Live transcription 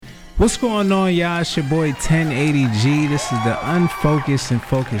What's going on, y'all? It's your boy 1080G. This is the Unfocused and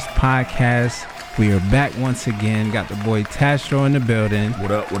Focused podcast. We are back once again. Got the boy Tastro in the building. What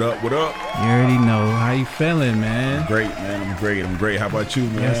up? You already know. How you feeling, man? Great, man. I'm great. How about you,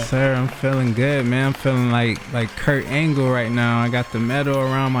 man? Yes, sir. I'm feeling good, man. I'm feeling like Kurt Angle right now. I got the medal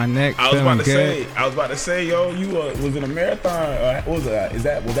around my neck. I was about to say, yo, you was in a marathon. What was that? Was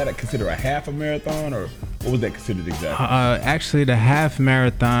that considered a half a marathon, or what was that considered exactly? Actually, the half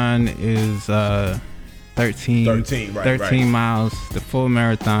marathon is 13 miles. The full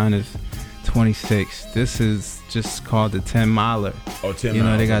marathon is 26. This is just called the 10 miler. Oh, 10 miles. You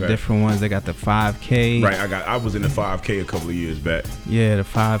know, they got different ones. They got the 5K. Right. I was in the 5K a couple of years back. Yeah, the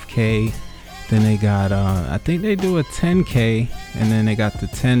 5K. Then they got I think they do a 10K, and then they got the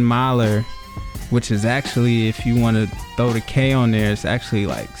 10 miler, which is actually, if you want to throw the K on there, it's actually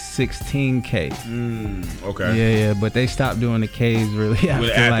like 16K. Okay. Yeah, but they stopped doing the Ks really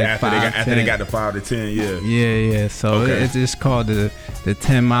after they got the 5 to 10. Yeah. So it's just called the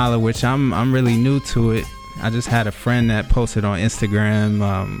 10 miler, which I'm really new to it. I just had a friend that posted on Instagram,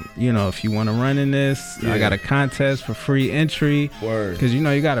 if you want to run in this, I got a contest for free entry. Word. Because,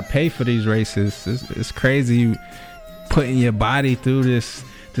 you got to pay for these races. It's crazy, you putting your body through this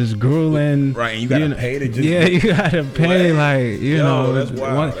grueling, right? And you gotta pay to just you gotta pay, that's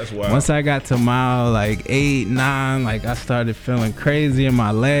wild. That's wild. Once I got to mile 8, 9, I started feeling crazy in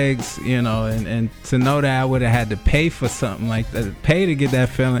my legs, and to know that I would have had to pay for something like that, pay to get that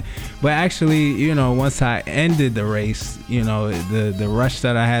feeling. But actually, once I ended the race, the rush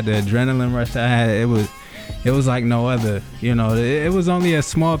that I had, the adrenaline rush that I had, it was like no other. It was only a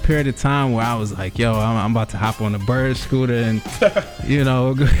small period of time where I was like, yo, I'm about to hop on a bird scooter, and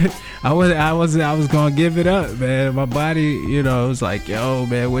I was gonna give it up, man. My body, was like, yo,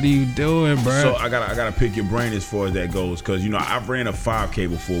 man, what are you doing, bro? So I gotta pick your brain as far as that goes, because I've ran a 5K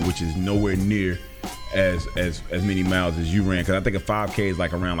before, which is nowhere near as many miles as you ran, because I think a 5K is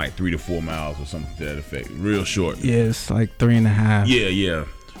like around 3 to 4 miles or something to that effect, real short. Yeah, it's like 3.5. Yeah.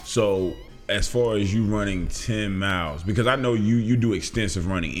 So as far as you running 10 miles, because I know you do extensive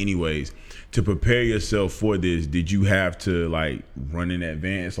running anyways, to prepare yourself for this, did you have to run in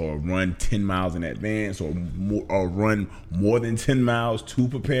advance, or run 10 miles in advance, or run more than 10 miles to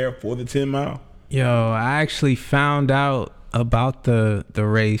prepare for the 10 mile? Yo, I actually found out about the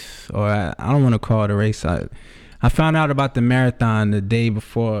race, or I don't want to call it a race. I found out about the marathon the day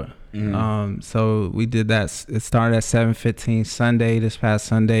before. Mm-hmm. So we did that. It started at 7:15 Sunday, this past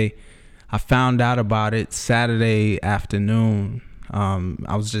Sunday. I found out about it Saturday afternoon.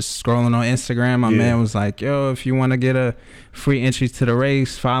 I was just scrolling on Instagram. My man was like, yo, if you want to get a free entry to the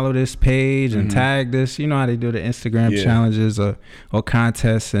race, follow this page and tag this. You know how they do the Instagram challenges or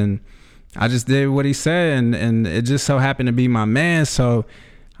contests. And I just did what he said, and it just so happened to be my man. So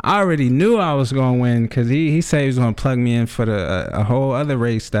I already knew I was going to win, because he said he was going to plug me in for a whole other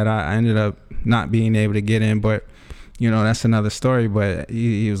race that I ended up not being able to get in. But that's another story. But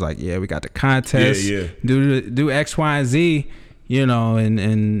he was like, yeah, we got the contest. Do X, Y, and Z,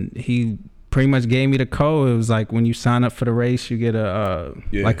 and he pretty much gave me the code. It was like, when you sign up for the race, you get the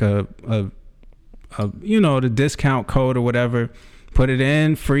discount code or whatever. Put it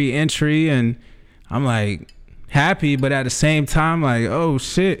in, free entry. And I'm like happy, but at the same time, like, oh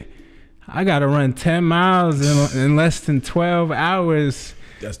shit, I got to run 10 miles in less than 12 hours.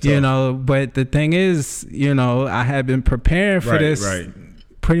 That's tough. But the thing is, I had been preparing for this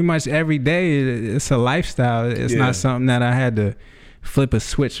pretty much every day. It's a lifestyle. It's not something that I had to flip a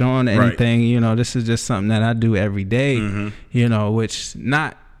switch on or anything. This is just something that I do every day, which,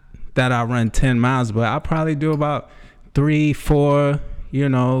 not that I run 10 miles, but I probably do about 3, 4,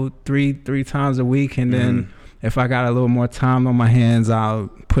 three times a week. And then if I got a little more time on my hands, I'll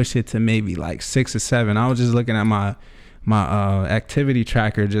push it to maybe 6 or 7. I was just looking at my activity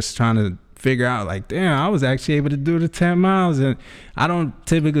tracker, just trying to figure out, damn, I was actually able to do the 10 miles. And I don't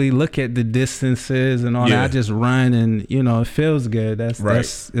typically look at the distances and all that. I just run, and it feels good. That's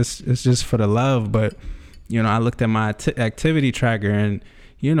it's just for the love. But I looked at my activity tracker, and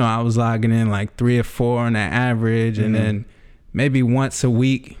I was logging in 3 or 4 on that average, and then maybe once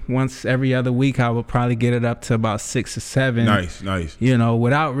every other week, I would probably get it up to about 6 or 7. Nice.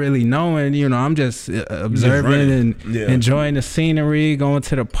 Without really knowing, I'm just observing and enjoying the scenery, going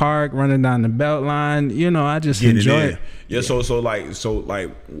to the park, running down the belt line. I just enjoy it. Yeah. So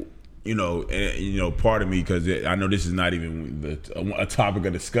part of me, because I know this is not even a topic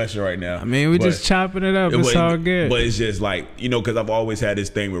of discussion right now. I mean, we're just chopping it up. It's all good. But it's just because I've always had this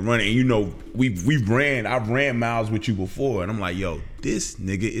thing with running. And I've ran miles with you before, and I'm like, yo, this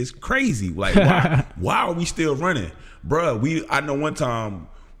nigga is crazy. Why are we still running, bruh? I know one time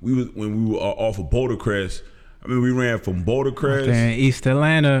when we were off of Boulder Crest. I mean, we ran from Boulder Crest, in East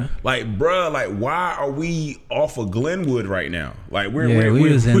Atlanta. Like, bruh, like, why are we off of Glenwood right now? Like,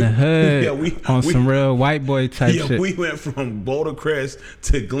 we was in the hood on some real white boy type shit. Yeah, we went from Boulder Crest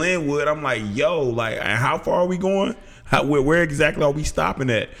to Glenwood. I'm like, yo, like, how far are we going? Where exactly are we stopping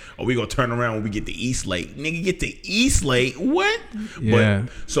at? Are we gonna turn around when we get to East Lake? Nigga, get to East Lake? What? Yeah.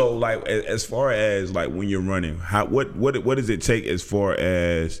 But, so, like, as far as like when you're running, what does it take as far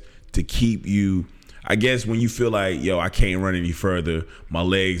as to keep you? I guess when you feel like, yo, I can't run any further, my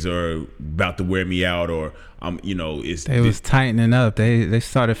legs are about to wear me out, or they was tightening up. They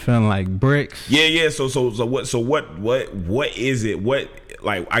started feeling like bricks. Yeah. So what is it? What,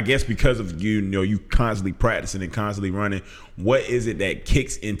 like, I guess because of you constantly practicing and constantly running, what is it that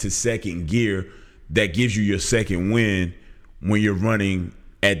kicks into second gear that gives you your second win when you're running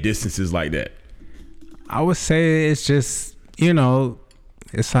at distances like that? I would say it's just,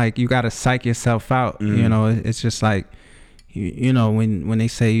 it's like you got to psych yourself out. Mm-hmm. It's just like, when they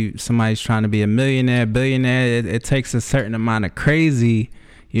say somebody's trying to be a millionaire, billionaire, it takes a certain amount of crazy.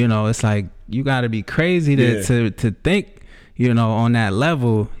 It's like you got to be crazy to think, on that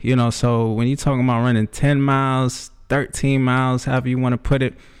level. So when you're talking about running 10 miles, 13 miles, however you want to put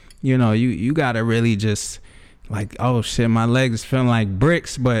it, you got to really just like, oh shit, my legs feeling like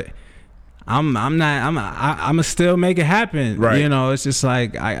bricks, but I'ma still make it happen. Right. It's just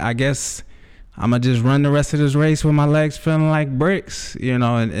like I guess I'ma just run the rest of this race with my legs feeling like bricks.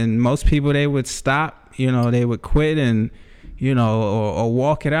 And most people, they would stop. They would quit and or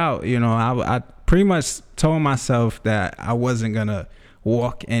walk it out. I pretty much told myself that I wasn't gonna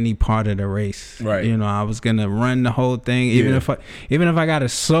walk any part of the race. Right. I was gonna run the whole thing, even if I gotta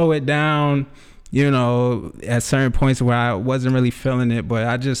slow it down. At certain points where I wasn't really feeling it, but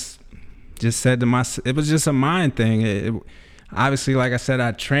I just said to myself, it was just a mind thing. It obviously, like I said,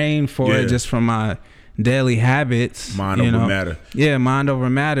 I trained for it just from my daily habits. Mind over matter. Yeah, mind over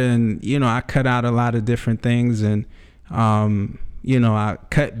matter. And, I cut out a lot of different things, and, I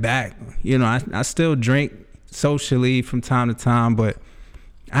cut back. I still drink socially from time to time, but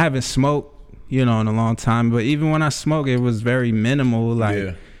I haven't smoked, in a long time. But even when I smoke, it was very minimal.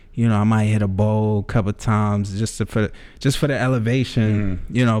 Like, I might hit a bowl a couple times just for the elevation,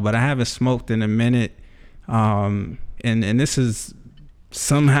 but I haven't smoked in a minute. And this is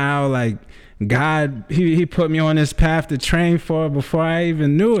somehow like God, he put me on this path to train for before I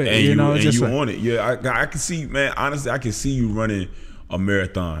even knew it. And you like, on it. Yeah, I can see, man, honestly, I can see you running a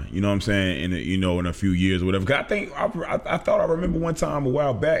marathon, you know what I'm saying, in a few years or whatever. 'Cause I think I thought I remember one time a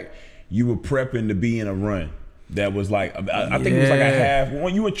while back you were prepping to be in a run. That was like, I think it was like a half.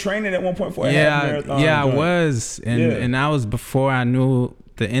 When you were training at one point for a half marathon. Yeah, I was, and that was before I knew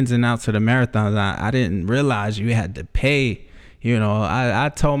the ins and outs of the marathons. I didn't realize you had to pay. I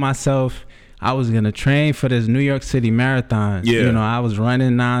told myself I was gonna train for this New York City marathon. Yeah. I was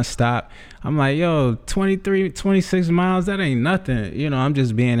running nonstop. I'm like, yo, 23, 26 miles, that ain't nothing. I'm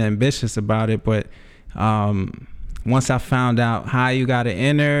just being ambitious about it, but once I found out how you got to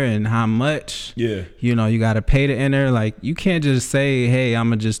enter and how much, you got to pay to enter. Like, you can't just say, hey, I'm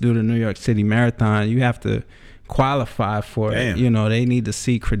going to just do the New York City Marathon. You have to qualify for it. They need to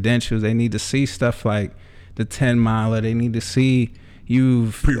see credentials. They need to see stuff like the 10 miler. They need to see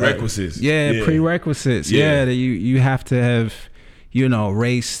prerequisites. Prerequisites. Yeah. That you have to have,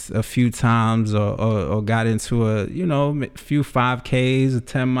 raced a few times or got into a, few 5Ks, a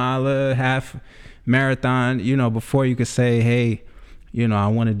 10 miler, half marathon, before you could say, hey, I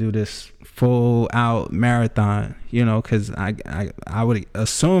want to do this full out marathon, because I would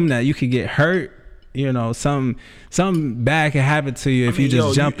assume that you could get hurt, something bad could happen to you if you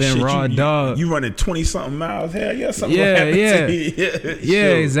just jump in raw dog. You running 20 something miles, hell yeah, something will happen to you. Yeah,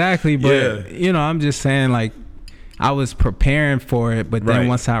 exactly. But I'm just saying, like, I was preparing for it, but then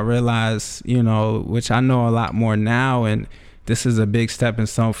once I realized, which I know a lot more now, and this is a big stepping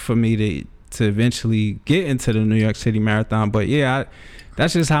stone for me to eventually get into the New York City Marathon. But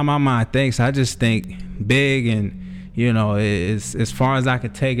that's just how my mind thinks. I just think big, and it's as far as I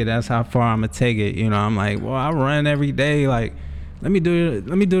could take it, that's how far I'm gonna take it. I'm like, well, I run every day, like let me do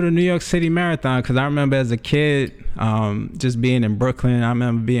the New York City Marathon, because I remember as a kid just being in Brooklyn. I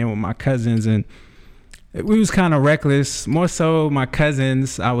remember being with my cousins, and we was kind of reckless, more so my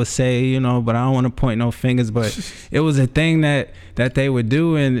cousins, I would say, but I don't want to point no fingers, but it was a thing that they would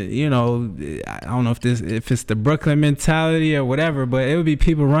do. And, I don't know if it's the Brooklyn mentality or whatever, but it would be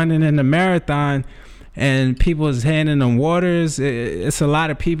people running in the marathon and people was handing them waters. It's a lot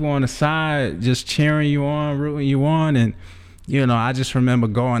of people on the side just cheering you on, rooting you on. And, I just remember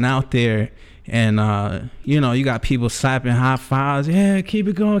going out there And you got people slapping high fives. Yeah, keep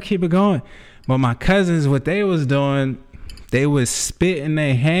it going. But my cousins, what they was doing, they was spit in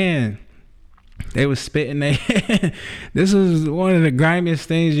their hand. This was one of the grimiest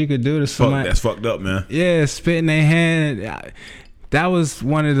things you could do to somebody. That's fucked up, man. Yeah, spit in their hand. That was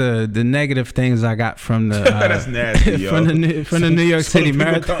one of the negative things I got from the that's nasty, yo. from the New York City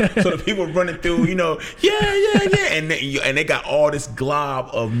Marathon. So the people running through, and they got all this glob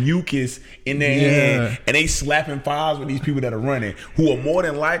of mucus in their hand, and they slapping fives with these people that are running, who are more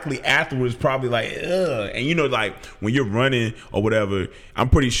than likely afterwards probably like, ugh. And like when you're running or whatever, I'm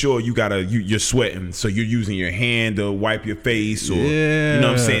pretty sure you're sweating, so you're using your hand to wipe your face, or you know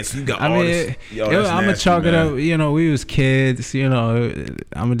what I'm saying. So you got all this. I'm gonna chalk it up. We was kids. I'm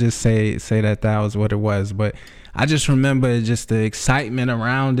gonna just say that was what it was. But I just remember just the excitement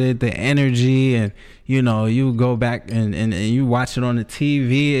around it, the energy, and you go back and you watch it on the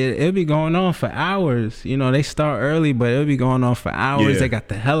TV. It'll be going on for hours. They start early, but it'll be going on for hours. They got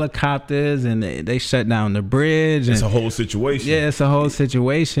the helicopters and they shut down the bridge. It's a whole situation. Yeah, it's a whole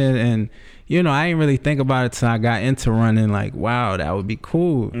situation. And I didn't really think about it till I got into running. Like, wow, that would be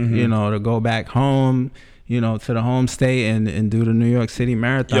cool. To go back home. To the home state and do the New York City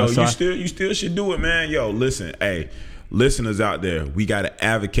Marathon. Yo, you still should do it, man. Yo, listen, hey, listeners out there, we got to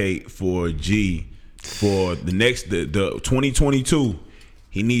advocate for G for the 2022.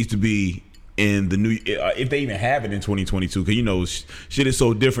 He needs to be in the new, if they even have it in 2022, because shit is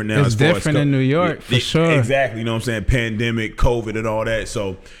so different now. It's different in New York for sure. Exactly, you know what I'm saying? Pandemic, COVID, and all that.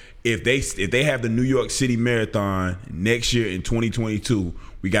 So if they have the New York City Marathon next year in 2022.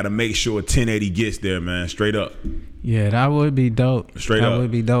 We got to make sure 1080 gets there, man. Straight up. Yeah, that would be dope. That would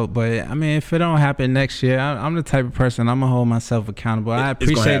be dope. But I mean, if it don't happen next year, I'm the type of person, I'm gonna hold myself accountable. I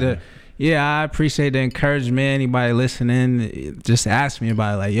appreciate the encouragement. Anybody listening, just ask me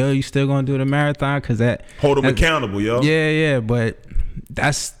about it. Like, yo, you still gonna do the marathon? Cause hold them accountable, yo. Yeah. But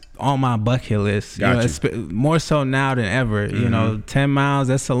that's on my bucket list. It's more so now than ever. 10 miles.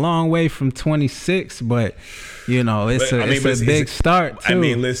 That's a long way from 26, but. It's a big start too. I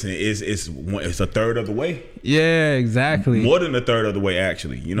mean, listen, it's a third of the way. Yeah, exactly. More than a third of the way,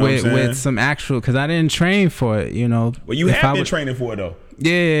 actually. You know what I'm saying? With some actual, because I didn't train for it. Well, you have been training for it though.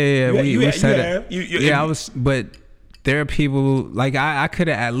 Yeah. We said it. I was, but there are people like I could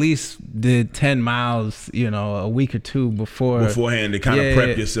have at least did 10 miles, a week or two beforehand to kind of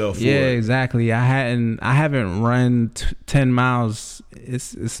prep yourself for it. Yeah, exactly. I haven't run 10 miles.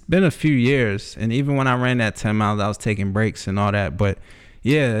 It's been a few years, and even when I ran that 10 miles, I was taking breaks and all that. But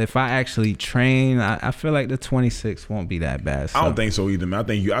yeah, if I actually train, I feel like the 26 won't be that bad. So. I don't think so either, man. I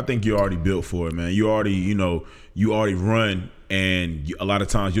think you're already built for it, man. You already run. And a lot of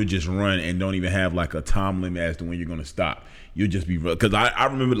times you'll just run and don't even have like a time limit as to when you're going to stop. You'll just be, because I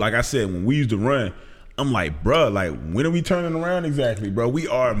remember, like I said, when we used to run, I'm like, bro, like, when are we turning around exactly, bro? We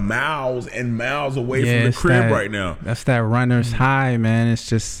are miles and miles away from the crib right now. That's that runner's high, man. It's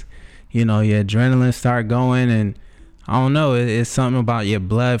just, your adrenaline start going, and I don't know, it's something about your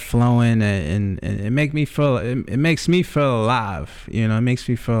blood flowing, and it makes me feel alive. It makes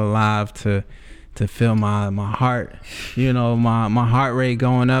me feel alive to feel my heart, my heart rate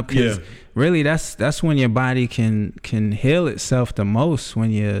going up. Cause really that's when your body can heal itself the most,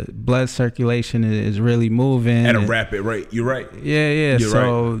 when your blood circulation is really moving at a rapid rate. You're right. Yeah.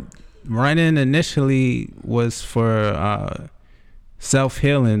 So running initially was for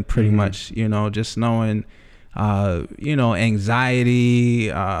self-healing pretty much, just knowing,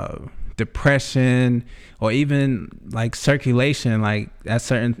 anxiety, depression, or even like circulation, like at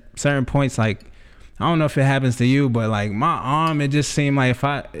certain points, like, I don't know if it happens to you, but like my arm, it just seemed like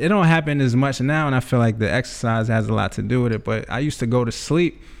it don't happen as much now, and I feel like the exercise has a lot to do with it. But I used to go to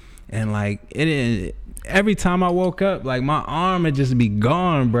sleep, and like every time I woke up, like my arm would just be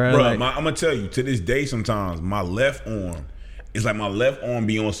gone, bro. Bro, I'm gonna tell you, to this day, sometimes my left arm, it's like my left arm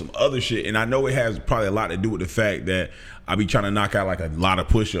be on some other shit, and I know it has probably a lot to do with the fact that I be trying to knock out like a lot of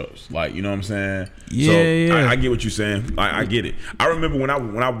push-ups, like, you know what I'm saying? Yeah. I get what you're saying. I get it. I remember when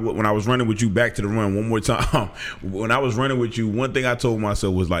I was running with you, back to the run one more time. When I was running with you, one thing I told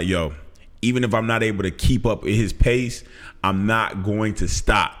myself was like, yo, even if I'm not able to keep up at his pace, I'm not going to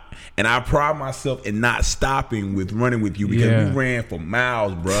stop. And I pride myself in not stopping with running with you, because we ran for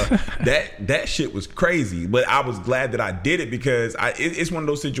miles, bro. That shit was crazy. But I was glad that I did it, because it's one of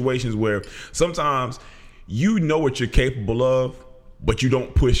those situations where sometimes you know what you're capable of, but you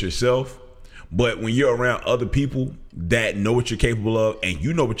don't push yourself. But when you're around other people that know what you're capable of, and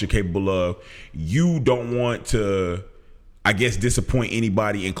you know what you're capable of, you don't want to, I guess, disappoint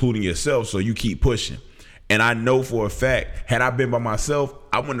anybody, including yourself. So you keep pushing. And I know for a fact, had I been by myself,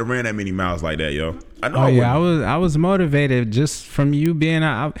 I wouldn't have ran that many miles like that, yo. I know. Oh yeah, I was motivated just from you being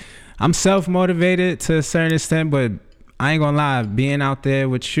out. I'm self motivated to a certain extent, but I ain't gonna lie, being out there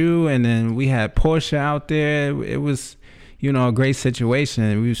with you, and then we had Portia out there. It was, a great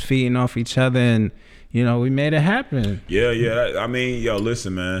situation. We was feeding off each other, and we made it happen. Yeah. I mean, yo,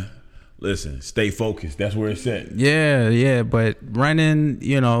 listen, man. Listen, stay focused. That's where it's at. Yeah. But running,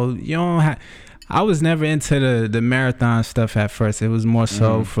 you don't have. I was never into the marathon stuff at first. It was more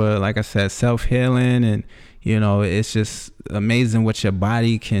so for, like I said, self healing, and it's just amazing what your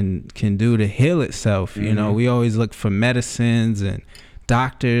body can do to heal itself. We always look for medicines and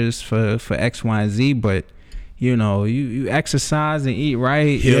doctors for X, Y, and Z, but you exercise and eat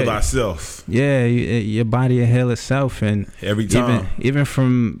right. Heal thyself. Yeah, your body will heal itself, and every time, even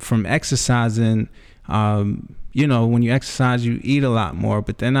from exercising, when you exercise, you eat a lot more.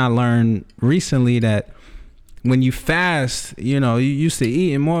 But then I learned recently that when you fast, you used to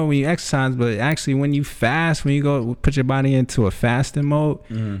eat more when you exercise, but actually when you fast, when you go put your body into a fasting mode,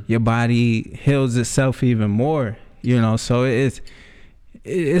 your body heals itself even more. So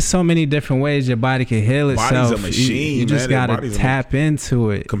it's so many different ways your body can heal itself. Body's a machine, you just gotta tap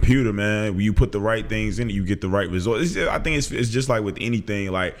into it. Computer, man. When you put the right things in it, you get the right results. I think it's just like with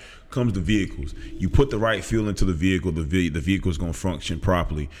anything. Like comes to vehicles, you put the right fuel into the vehicle. The vehicle is gonna function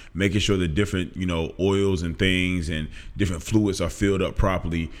properly. Making sure the different oils and things and different fluids are filled up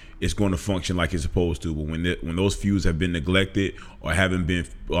properly. It's going to function like it's supposed to. But when those fuels have been neglected or haven't been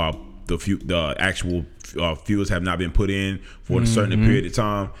the actual fuels have not been put in for a certain period of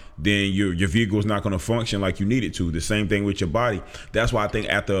time, then your vehicle is not going to function like you need it to. The same thing with your body. That's why I think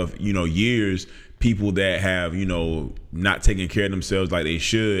after years, people that have not taking care of themselves like they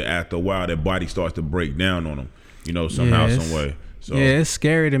should, after a while their body starts to break down on them, somehow, some way. So yeah, it's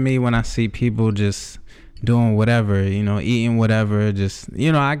scary to me when I see people just doing whatever, eating whatever. Just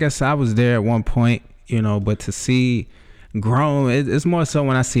I guess I was there at one point, but to see grown, it's more so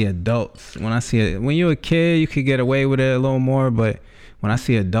when I see adults. When you're a kid, you could get away with it a little more, but when I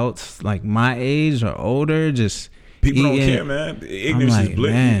see adults like my age or older, just people eating, don't care, man. Ignorance is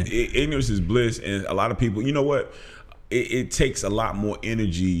bliss. Ignorance is bliss, and a lot of people, you know what? It takes a lot more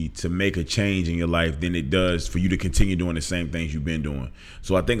energy to make a change in your life than it does for you to continue doing the same things you've been doing.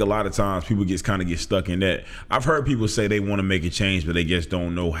 So I think a lot of times people get stuck in that. I've heard people say they want to make a change, but they just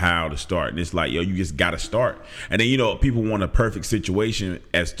don't know how to start. And it's like, yo, you just got to start. And then, people want a perfect situation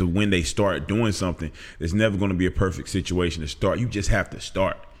as to when they start doing something. There's never going to be a perfect situation to start. You just have to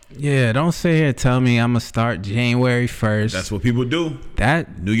start. Yeah, don't sit here and tell me I'm gonna start January 1st. That's what people do.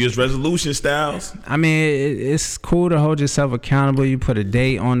 That New Year's resolution styles. I mean, it's cool to hold yourself accountable. You put a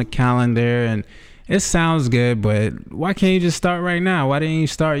date on the calendar, and it sounds good. But why can't you just start right now? Why didn't you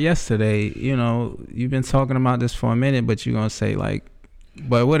start yesterday? You've been talking about this for a minute, but you're gonna say like,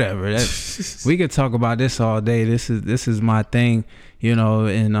 but whatever. We could talk about this all day. This is my thing,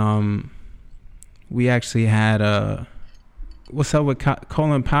 and we actually had what's up with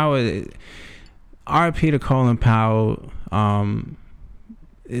Colin Powell? RIP to Colin Powell.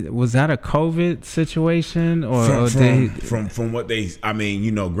 Was that a COVID situation, or from what they? I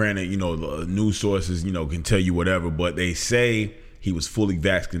mean, granted, the news sources, can tell you whatever, but they say he was fully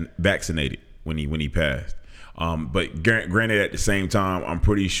vaccinated when he passed. But granted, at the same time, I'm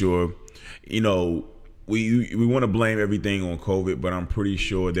pretty sure, we want to blame everything on COVID, but I'm pretty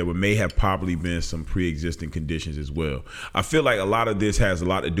sure there may have probably been some pre-existing conditions as well. I feel like a lot of this has a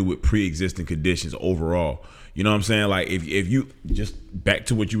lot to do with pre-existing conditions overall. You know what I'm saying? Like if you just back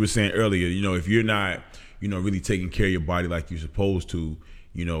to what you were saying earlier, if you're not, really taking care of your body like you're supposed to,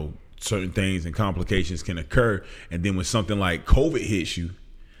 certain things and complications can occur. And then when something like COVID hits you,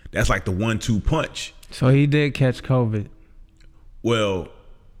 that's like the 1-2 punch. So he did catch COVID. Well,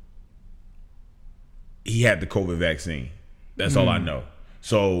 he had the COVID vaccine. That's all I know.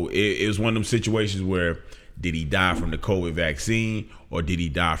 So it was one of them situations where, did he die from the COVID vaccine or did he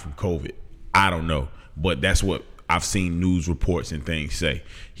die from COVID? I don't know. But that's what I've seen news reports and things say.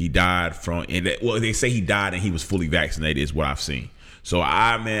 He died from, they say he died and he was fully vaccinated is what I've seen. So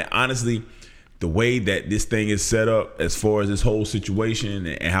honestly, the way that this thing is set up as far as this whole situation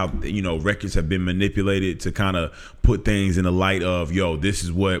and how, records have been manipulated to kind of put things in the light of, yo, this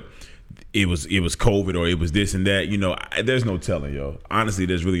is what it was COVID or it was this and that, there's no telling, yo. Honestly,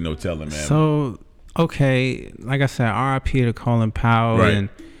 there's really no telling, man. So, okay, like I said, RIP to Colin Powell, right.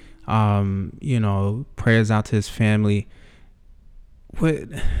 And, prayers out to his family.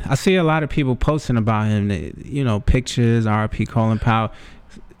 I see a lot of people posting about him, pictures, RIP Colin Powell.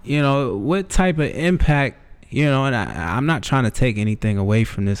 What type of impact, and I'm not trying to take anything away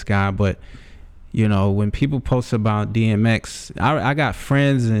from this guy, but, You know, when people post about DMX, I got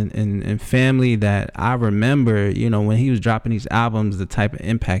friends and family that I remember, you know, when he was dropping these albums, the type of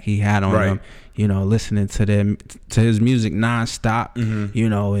impact he had on them, you know, listening to his music nonstop, you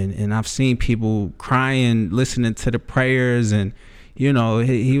know, and I've seen people crying, listening to the prayers, and, you know,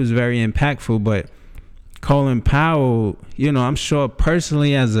 he was very impactful. But Colin Powell, you know, I'm sure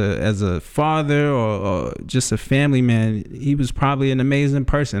personally as a father or just a family man, he was probably an amazing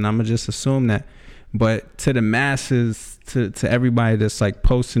person. I'm gonna just assume that. But to the masses, to everybody that's like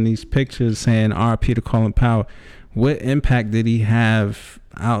posting these pictures saying RIP to Colin Powell, what impact did he have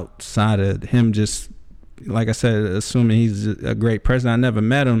outside of him just, like I said, assuming he's a great person? I never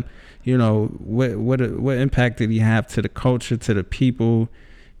met him. You know, what impact did he have to the culture, to the people?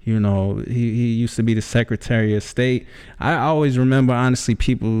 You know, he used to be the Secretary of State. I always remember, honestly,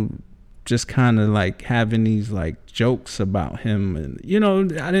 people just kind of like having these like jokes about him, and you know,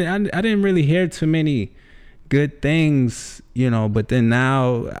 I didn't really hear too many good things, you know. But then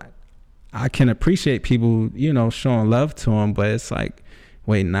now I can appreciate people, you know, showing love to him. But it's like,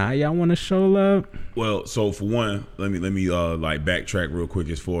 wait, now y'all want to show love? Well, so for one, let me like backtrack real quick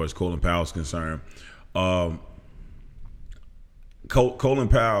as far as Colin Powell's concerned. Colin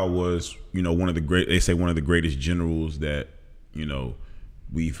Powell was, you know, one of the greatest generals that, you know,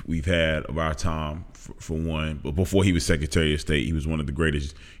 we've had of our time, for one. But before he was Secretary of State, he was one of the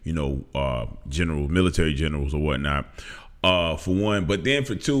greatest, you know, military generals or whatnot, for one. But then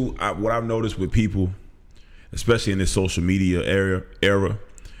for two, what I've noticed with people, especially in this social media era,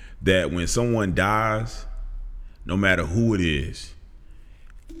 that when someone dies, no matter who it is,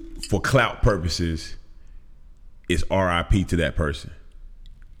 for clout purposes, it's RIP to that person.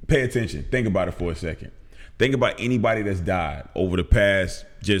 Pay attention. Think about it for a second. Think about anybody that's died over the past,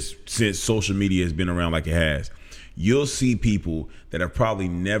 just since social media has been around like it has. You'll see people that have probably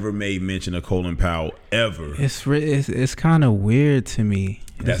never made mention of Colin Powell ever. It's kind of weird to me.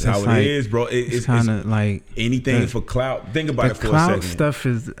 That's how it is, bro. It's kind of like anything for clout. Think about it for a second. The clout stuff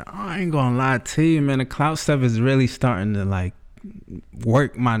is, I ain't gonna lie to you, man. The clout stuff is really starting to like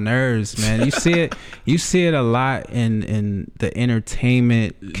work my nerves, man. You see it a lot in the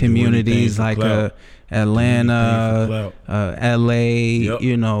entertainment communities, like Atlanta, LA,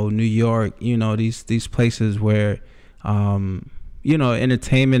 you know, New York, you know, these places where you know,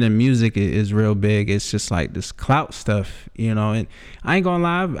 entertainment and music is real big. It's just like this clout stuff, you know. And I ain't gonna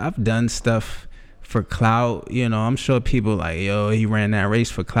lie, I've done stuff for clout, you know. I'm sure people like, yo, he ran that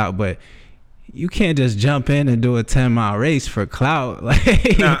race for clout, but you can't just jump in and do a 10-mile race for clout.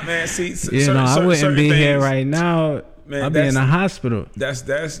 Like, nah, man. See, you know, I wouldn't be here right now. Man, I'd be in the hospital.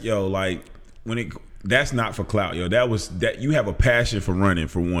 That's yo, like that's not for clout, yo. That you have a passion for running,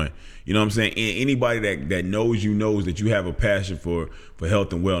 for one. You know what I'm saying? And anybody that knows you knows that you have a passion for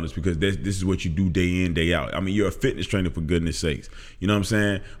health and wellness, because this is what you do day in, day out. I mean, you're a fitness trainer, for goodness sakes. You know what I'm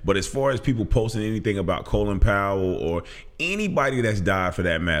saying? But as far as people posting anything about Colin Powell or anybody that's died for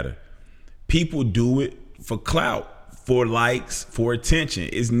that matter, people do it for clout, for likes, for attention.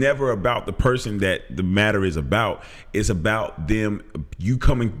 It's never about the person that the matter is about. It's about them, you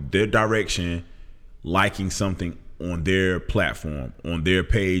coming their direction, liking something on their platform, on their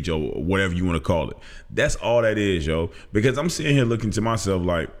page, or whatever you want to call it. That's all that is, yo. Because I'm sitting here looking to myself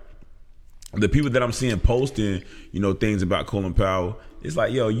like, the people that I'm seeing posting, you know, things about Colin Powell, it's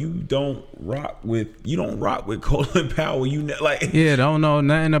like, yo, you don't rock with Colin Powell. Don't know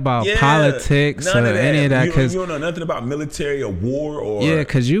nothing about politics or any of that. You don't know nothing about military or war or. Yeah,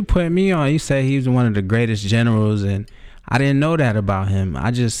 because you put me on. You say he was one of the greatest generals, and I didn't know that about him.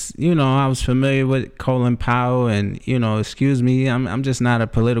 I just, you know, I was familiar with Colin Powell, and, you know, excuse me, I'm just not a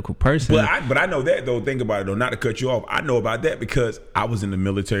political person. But I know that, though. Think about it, though. Not to cut you off, I know about that because I was in the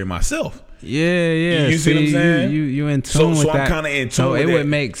military myself. Yeah. You see what I'm saying? You in tune with that. So I'm kind of in tune. So it would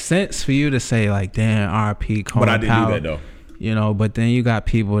make sense for you to say like, damn, RP Colin Powell. But I didn't do that though. You know, but then you got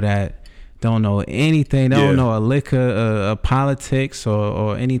people that don't know anything. They don't know a lick of politics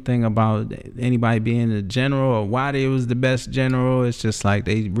or anything about anybody being a general or why they was the best general. It's just like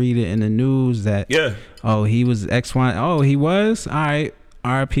they read it in the news that oh, he was X, Y. Oh, he was? All right,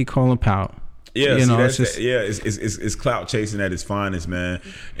 RP Colin Powell. Yeah, you know, it's clout chasing at its finest, man.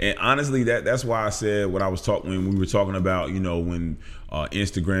 And honestly, that's why I said what I was talking when we were talking about, you know, when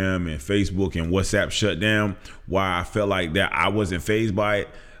Instagram and Facebook and WhatsApp shut down, why I felt like that I wasn't fazed by it.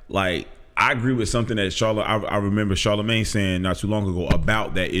 Like, I agree with something that I remember Charlamagne saying not too long ago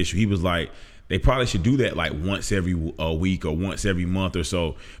about that issue. He was like, they probably should do that like once every week or once every month or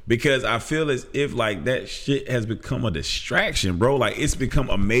so, because I feel as if like that shit has become a distraction, bro. Like, it's become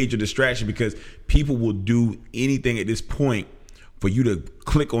a major distraction because people will do anything at this point for you to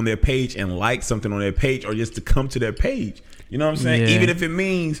click on their page and like something on their page, or just to come to their page. You know what I'm saying? Yeah. Even if it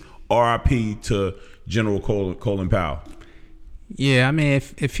means RIP to General Colin Powell. Yeah, I mean,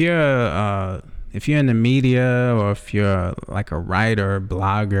 if you're in the media, or if you're like a writer,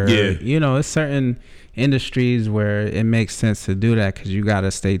 blogger, you know, it's certain industries where it makes sense to do that, because you got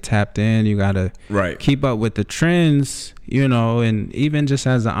to stay tapped in. You got to keep up with the trends, you know. And even just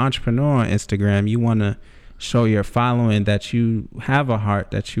as an entrepreneur on Instagram, you want to show your following that you have a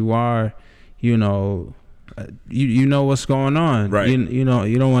heart, that you are, you know, you know what's going on. Right. You know,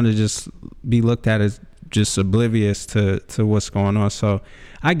 you don't want to just be looked at as just oblivious to what's going on. So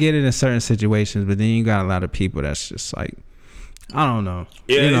I get it in certain situations, but then you got a lot of people that's just like, I don't know.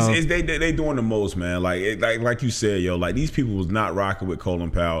 Yeah, you know, they doing the most, man. Like you said, yo, like these people was not rocking with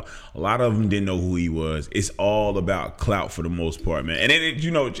Colin Powell. A lot of them didn't know who he was. It's all about clout for the most part, man. And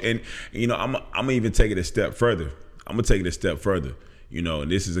I'm gonna even take it a step further. You know,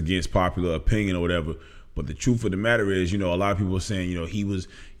 and this is against popular opinion or whatever. But the truth of the matter is, you know, a lot of people are saying, he was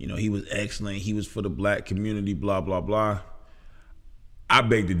excellent. He was for the black community, blah, blah, blah. I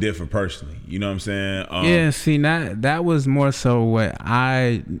beg to differ personally. You know what I'm saying? Yeah, see, that was more so what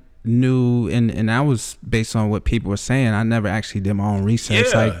I knew, and that was based on what people were saying. I never actually did my own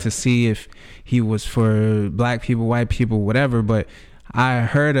research, like to see if he was for black people, white people, whatever. But I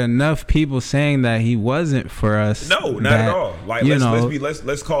heard enough people saying that he wasn't for us. No, not at all. Like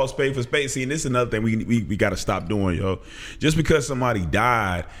let's call spade for spade. See, and this is another thing we got to stop doing, yo. Just because somebody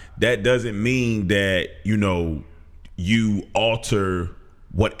died, that doesn't mean that, you know, you alter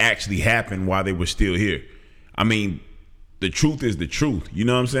what actually happened while they were still here. I mean, the truth is the truth. You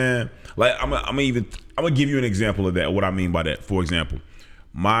know what I'm saying? Like I'm gonna give you an example of that. What I mean by that, for example,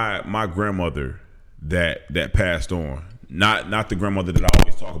 my grandmother that passed on. Not the grandmother that I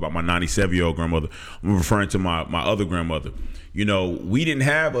always talk about, my 97-year-old grandmother. I'm referring to my other grandmother. You know, we didn't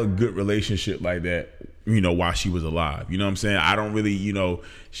have a good relationship like that, you know, while she was alive. You know what I'm saying? I don't really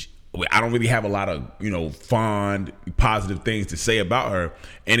have a lot of, you know, fond, positive things to say about her.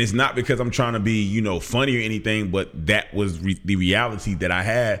 And it's not because I'm trying to be, you know, funny or anything, but that was the reality that I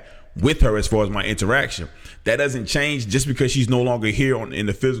had with her as far as my interaction. That doesn't change just because she's no longer here in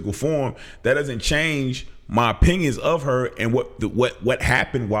the physical form. That doesn't change my opinions of her and what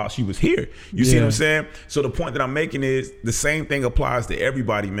happened while she was here. You see what I'm saying? So the point that I'm making is the same thing applies to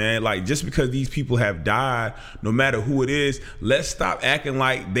everybody, man. Like, just because these people have died, no matter who it is, let's stop acting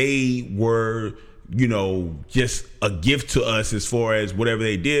like they were, you know, just a gift to us as far as whatever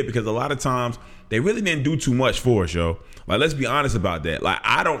they did, because a lot of times they really didn't do too much for us, yo. Like, let's be honest about that. Like,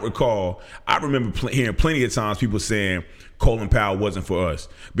 I remember hearing plenty of times people saying Colin Powell wasn't for us,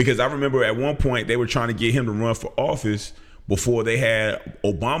 because I remember at one point they were trying to get him to run for office before they had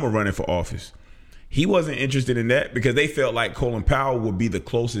Obama running for office. He wasn't interested in that because they felt like Colin Powell would be the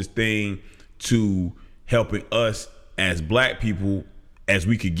closest thing to helping us as black people as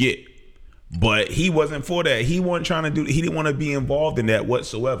we could get. But he wasn't for that. He wasn't trying to he didn't want to be involved in that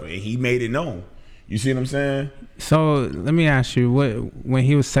whatsoever. And he made it known. You see what I'm saying? So let me ask you, when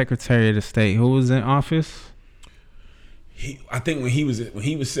he was Secretary of State, who was in office? I think when he was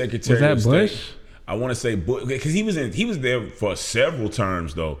Secretary of State. Was that Bush? I want to say Bush, because he was there for several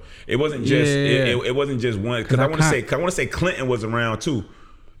terms though. It wasn't just it wasn't just one. Because I want to say Clinton was around too.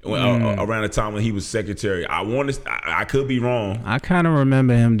 Around the time when he was secretary. I could be wrong. I kind of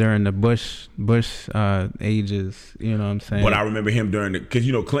remember him during the Bush ages. You know what I'm saying? But I remember him because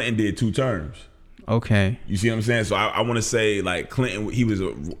you know Clinton did 2 terms. Okay. You see what I'm saying? So I want to say like Clinton, he was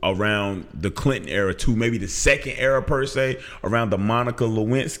around the Clinton era too, maybe the second era per se, around the Monica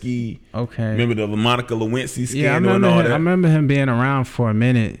Lewinsky. Okay. Remember the Monica Lewinsky scandal? Yeah, I remember him being around for a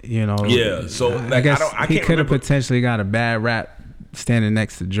minute. You know. Yeah. So like, I guess he could have potentially got a bad rap standing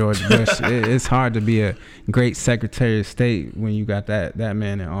next to George Bush. It's hard to be a great Secretary of State when you got that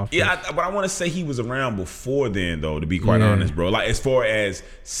man in office. Yeah, but I want to say he was around before then, though, to be quite honest, bro. Like, as far as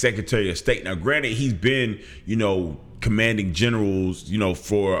Secretary of State. Now, granted, he's been, you know, commanding generals, you know,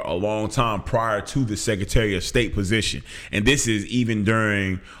 for a long time prior to the Secretary of State position. And this is even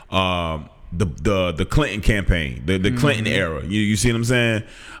during the Clinton campaign, the Clinton era. You see what I'm saying?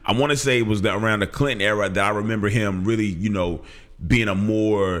 I want to say it was around the Clinton era that I remember him really, you know, being a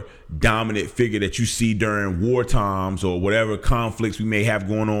more dominant figure that you see during war times or whatever conflicts we may have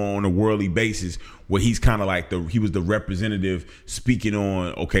going on a worldly basis, where he's kind of like he was the representative speaking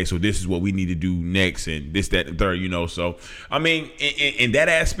on, okay, so this is what we need to do next and this, that, and third, you know. So, I mean, in that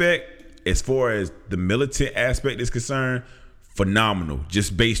aspect, as far as the militant aspect is concerned, phenomenal,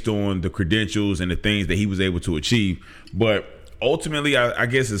 just based on the credentials and the things that he was able to achieve. But ultimately, I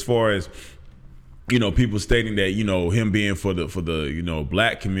guess as far as people stating that, him being for the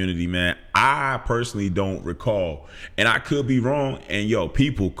black community, man, I personally don't recall, and I could be wrong. And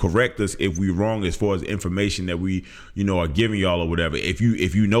people correct us if we're wrong as far as information that we, are giving y'all or whatever. If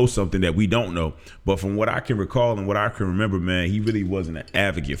you know something that we don't know, but from what I can recall and what I can remember, man, he really wasn't an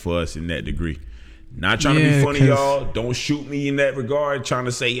advocate for us in that degree. Not trying to be funny, y'all. Don't shoot me in that regard. Trying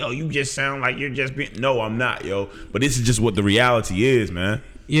to say, you just sound like you're just being. No, I'm not, yo. But this is just what the reality is, man.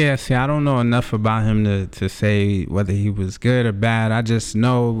 Yeah, see, I don't know enough about him to say whether he was good or bad. I just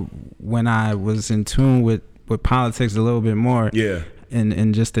know when I was in tune with politics a little bit more,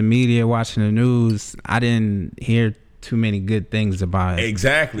 and just the media, watching the news, I didn't hear too many good things about it.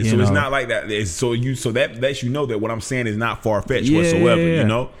 Exactly. So it's not like that. So that lets you know that what I'm saying is not far-fetched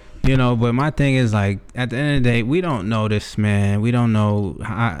whatsoever, But my thing is, like, at the end of the day, we don't know this man. We don't know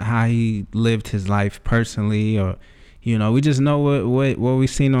how he lived his life personally, or we just know what we've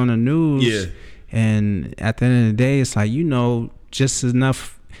seen on the news. Yeah. And at the end of the day, it's like, just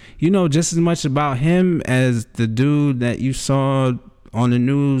enough, just as much about him as the dude that you saw on the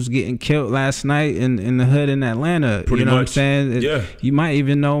news getting killed last night in the hood in Atlanta. Pretty much. What I'm saying? You might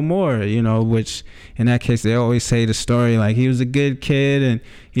even know more, which in that case, they always say the story, like, he was a good kid, and,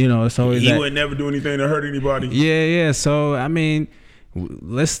 it's always he would never do anything to hurt anybody. Yeah. So, I mean,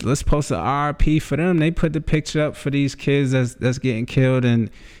 let's post an RP for them. They put the picture up for these kids that's getting killed in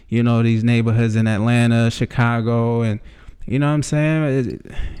these neighborhoods in Atlanta, Chicago, and you know what I'm saying.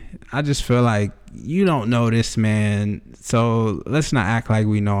 I just feel like you don't know this man, so let's not act like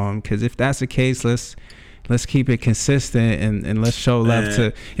we know him. Because if that's the case, let's keep it consistent and let's show love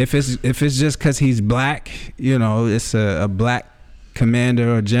to. If it's just because he's black, it's a black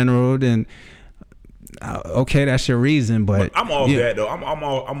commander or general, then. Okay, that's your reason, but I'm off that though. I'm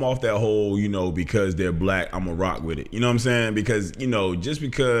off that whole, because they're black, I'm gonna rock with it. You know what I'm saying? Because just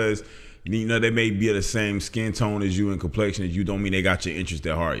because they may be of the same skin tone as you and complexion as you, don't mean they got your interest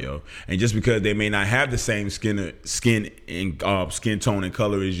at heart, yo. And just because they may not have the same skin and skin tone and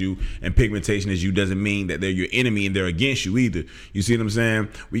color as you and pigmentation as you, doesn't mean that they're your enemy and they're against you either. You see what I'm saying?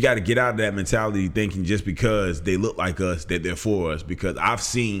 We got to get out of that mentality thinking just because they look like us that they're for us. Because I've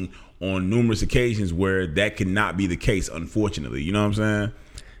seen on numerous occasions where that cannot be the case, unfortunately. You know what I'm saying?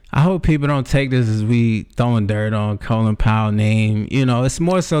 I hope people don't take this as we throwing dirt on Colin Powell's name. It's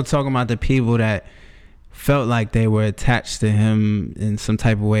more so talking about the people that felt like they were attached to him in some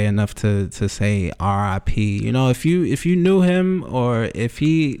type of way enough to say R.I.P. If you knew him or if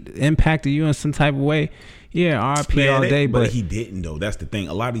he impacted you in some type of way, R.I.P. all day. But he didn't though. That's the thing.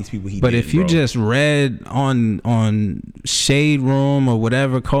 A lot of these people he. But if you just read on Shade Room or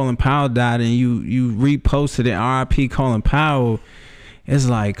whatever, Colin Powell died, and you reposted it, R.I.P. Colin Powell. It's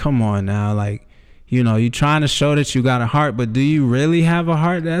like, come on now, like, you're trying to show that you got a heart, but do you really have a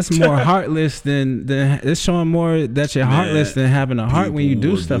heart? That's more heartless than it's showing more that you're heartless than having a heart when you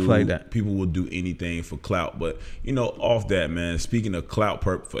do stuff like that. People will do anything for clout, but off that, man. Speaking of clout,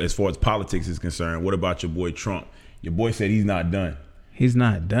 as far as politics is concerned, what about your boy Trump? Your boy said he's not done. He's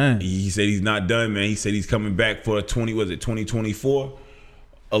not done. He said he's not done, man. He said he's coming back for a 2024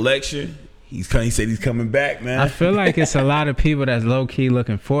 election. He said he's coming back, man. I feel like it's a lot of people that's low-key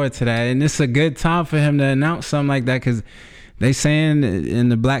looking forward to that. And it's a good time for him to announce something like that, because they saying in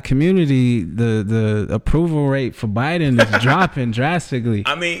the black community, the approval rate for Biden is dropping drastically.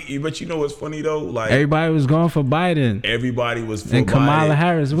 I mean, but what's funny, though? Like, everybody was going for Biden. Everybody was for and Kamala Biden.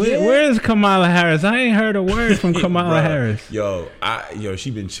 Harris. Where is Kamala Harris? I ain't heard a word from Kamala Harris. She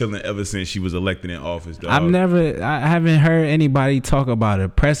been chilling ever since she was elected in office, dog. I haven't heard anybody talk about a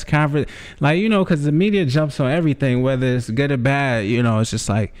press conference. Like, because the media jumps on everything, whether it's good or bad. It's just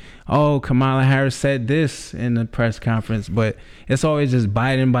like, oh, Kamala Harris said this in the press conference, but it's always just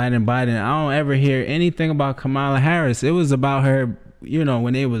Biden. I don't ever hear anything about Kamala Harris. It was about her,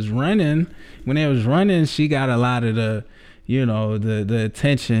 when they was running, she got a lot of the, the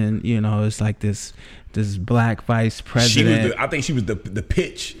attention. It's like this black vice president. I think she was the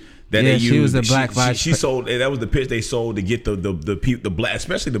pitch. That they used. She was the black vice. She sold. That was the pitch they sold to get the black,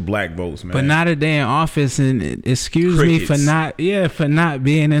 especially the black votes, man. But now that they in office, and excuse me for not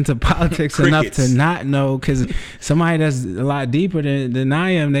being into politics enough to not know, because somebody that's a lot deeper than I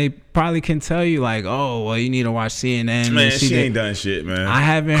am, they probably can tell you like, oh, well, you need to watch CNN. Man, she ain't done shit, man. I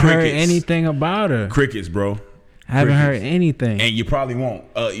haven't heard anything about her. Crickets, bro. I haven't heard anything, and you probably won't.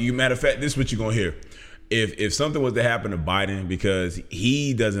 Matter of fact, this is what you're gonna hear. If something was to happen to Biden, because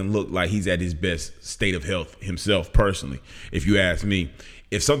he doesn't look like he's at his best state of health himself personally, if you ask me,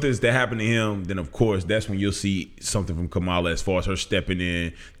 if something is to happen to him, then of course that's when you'll see something from Kamala as far as her stepping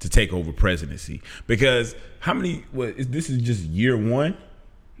in to take over presidency. Because this is just year one.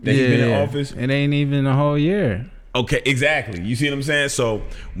 that he's been in office. It ain't even a whole year. Okay, exactly. You see what I'm saying? So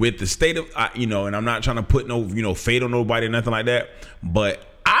with the state of, and I'm not trying to put no fate on nobody or nothing like that, but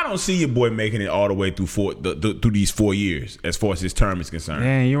I don't see your boy making it all the way through through these 4 years as far as his term is concerned.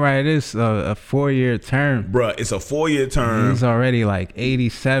 Man, you're right. It's a 4-year term. Bruh, it's a 4-year term. He's already like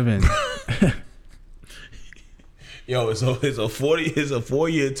 87. Yo, it's a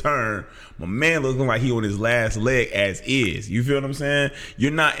 4-year term. My man looking like he on his last leg as is. You feel what I'm saying?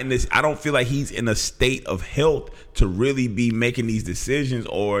 You're not in this. I don't feel like he's in a state of health to really be making these decisions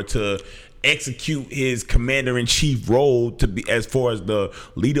or to execute his commander-in-chief role to be as far as the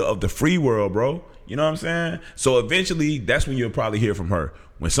leader of the free world, bro. You know what I'm saying? So eventually, that's when you'll probably hear from her.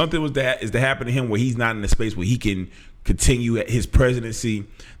 When something is to happen to him where he's not in a space where he can continue at his presidency,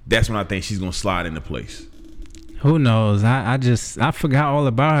 that's when I think she's gonna slide into place. Who knows? I forgot all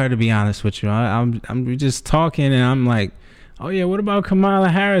about her, to be honest with you. I'm just talking and I'm like, oh yeah, what about Kamala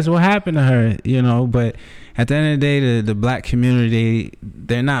Harris? What happened to her? But at the end of the day, the black community,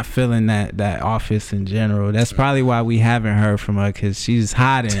 they're not feeling that office in general. That's probably why we haven't heard from her, because she's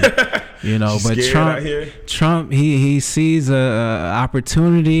hiding. But Trump, he sees a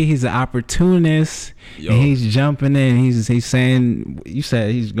opportunity. He's an opportunist. And he's jumping in. He's saying, you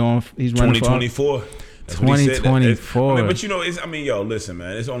said he's running 2024. for 2024. But listen,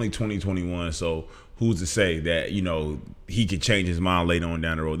 man, it's only 2021, so who's to say that he could change his mind later on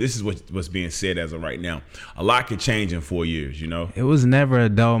down the road? This is what's being said as of right now. A lot could change in 4 years. It was never a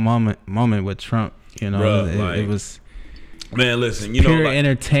dull moment with Trump. Bruh, it was. Man, listen, pure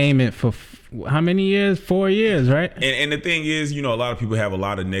entertainment for how many years? 4 years, right? And the thing is, a lot of people have a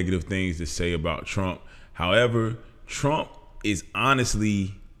lot of negative things to say about Trump. However, Trump is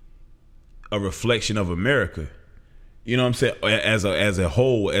honestly a reflection of America. You know what I'm saying? As a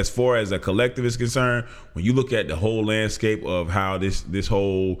whole, as far as a collective is concerned, when you look at the whole landscape of how this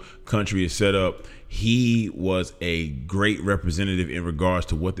whole country is set up, he was a great representative in regards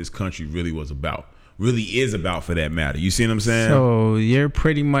to what this country really was about. Really is about, for that matter. You see what I'm saying? So you're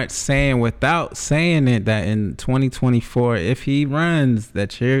pretty much saying, without saying it, that in 2024, if he runs,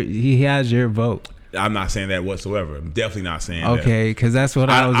 that he has your vote. I'm not saying that whatsoever. I'm definitely not saying that. Okay, because that's what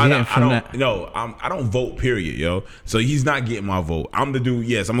I was getting from that. No, I don't vote, period, yo. So he's not getting my vote. I'm the dude,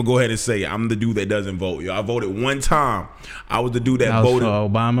 yes, I'm going to go ahead and say it. I'm the dude that doesn't vote, yo. I voted one time. I was the dude that voted. For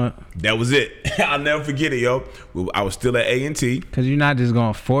Obama? That was it. I'll never forget it, yo. I was still at A&T. Because you're not just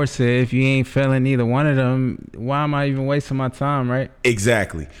going to force it. If you ain't feeling either one of them, why am I even wasting my time, right?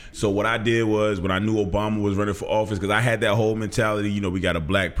 Exactly. So what I did was, when I knew Obama was running for office, because I had that whole mentality, we got a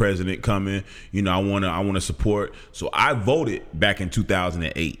black president coming, I want to support. So I voted back in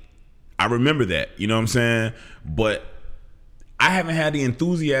 2008. I remember that, you know what I'm saying? But I haven't had the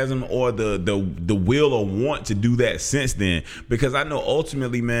enthusiasm or the will or want to do that since then, because I know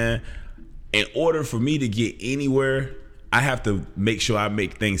ultimately, man, in order for me to get anywhere, I have to make sure I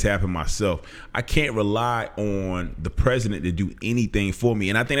make things happen myself. I can't rely on the president to do anything for me.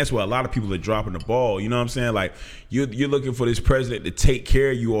 And I think that's where a lot of people are dropping the ball. You know what I'm saying? Like, you're looking for this president to take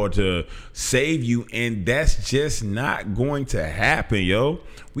care of you or to save you, and that's just not going to happen, yo.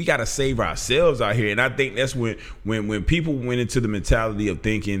 We got to save ourselves out here. And I think that's when people went into the mentality of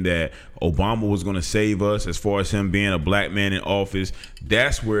thinking that Obama was going to save us, as far as him being a black man in office,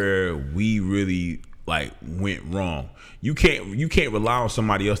 that's where we really went wrong. You can't rely on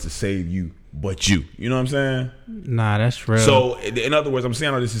somebody else to save you but you. You know what I'm saying? Nah, that's real. So in other words, I'm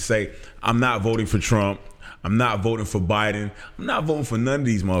saying all this to say, I'm not voting for Trump. I'm not voting for Biden. I'm not voting for none of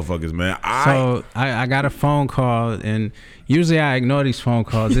these motherfuckers, man. I got a phone call, and usually I ignore these phone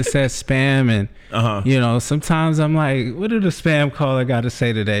calls. It says spam, and sometimes I'm like, what did the spam caller got to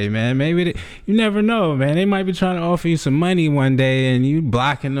say today, man? Maybe you never know, man. They might be trying to offer you some money one day, and you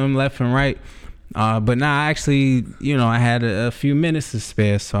blocking them left and right. But now actually, I had a few minutes to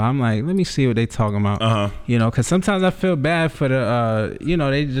spare, so I'm like, let me see what they talking about. Because sometimes I feel bad for the,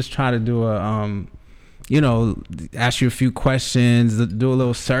 they just try to do ask you a few questions, do a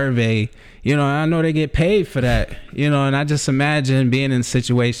little survey. I know they get paid for that. And I just imagine being in a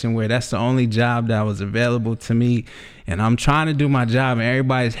situation where that's the only job that was available to me, and I'm trying to do my job, and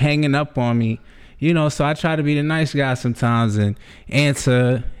everybody's hanging up on me. So I try to be the nice guy sometimes and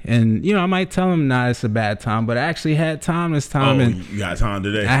answer, and I might tell them, nah, it's a bad time, but I actually had time this time. Oh, and you got time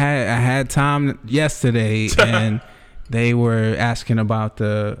today? I had time yesterday, and they were asking about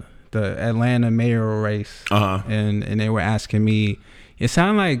the Atlanta mayoral race, and they were asking me. It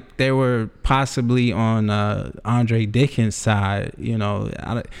sounded like they were possibly on Andre Dickens' side.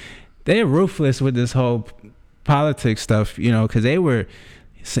 They're ruthless with this whole politics stuff. Because they were.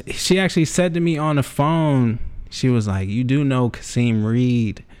 She actually said to me on the phone, she was like, you do know Kasim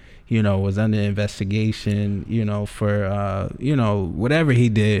Reed, you know, was under investigation, you know, for you know, whatever he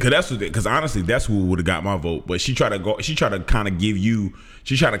did. Because honestly, that's who would have got my vote. But she tried to kind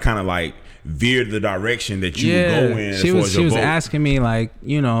of like veer the direction that you would go in. She was asking me like,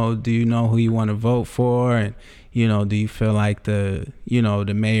 you know, do you know who you want to vote for, and you know, do you feel like the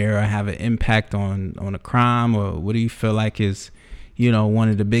mayor have an impact on a crime, or what do you feel like is, you know, one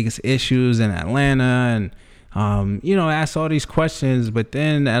of the biggest issues in Atlanta, and you know, ask all these questions. But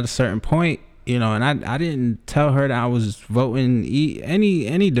then at a certain point, you know, and I didn't tell her that I was voting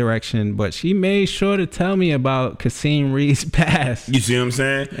any direction, but she made sure to tell me about Kasim Reed's past. You see what I'm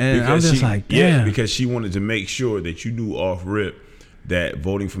saying? And because I'm just like, damn. Yeah, because she wanted to make sure that you knew off rip that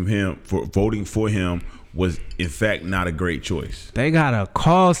voting for him was in fact not a great choice. They got a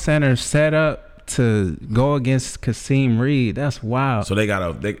call center set up to go against Kasim Reed. That's wild. So they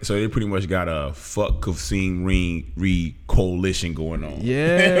pretty much got a fuck Kasim Reed coalition going on.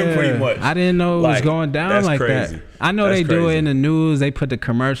 Yeah, pretty much. I didn't know it was going down like crazy. that. I know they do it in the news. They put the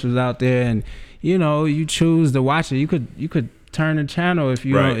commercials out there, and you know, you choose to watch it. You could turn the channel if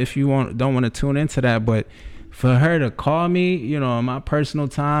you don't want to tune into that, but for her to call me, you know, in my personal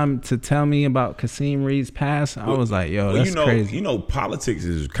time to tell me about Kasim Reed's past, I was like, yo, that's crazy. You know, politics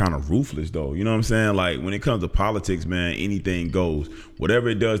is kind of ruthless, though. You know what I'm saying? Like, when it comes to politics, man, anything goes. Whatever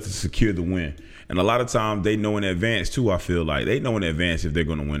it does to secure the win. And a lot of times they know in advance, too, I feel like. They know in advance if they're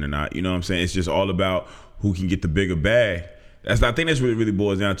going to win or not. You know what I'm saying? It's just all about who can get the bigger bag. I think that's what it really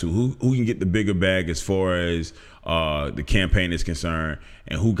boils down to. Who can get the bigger bag as far as the campaign is concerned,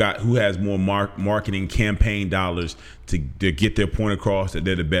 and who has more marketing campaign dollars to get their point across that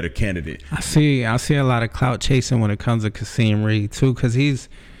they're the better candidate. I see a lot of clout chasing when it comes to Kasim Reed too, because he's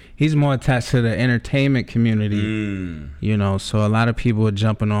more attached to the entertainment community. You know, so a lot of people are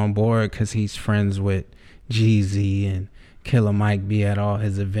jumping on board because he's friends with Jeezy, and Killer Mike be at all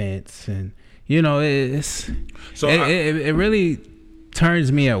his events, and you know, it really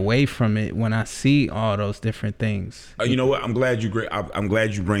turns me away from it when I see all those different things. You know what? I'm glad you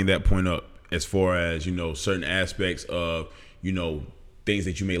bring that point up, as far as, you know, certain aspects of, you know, things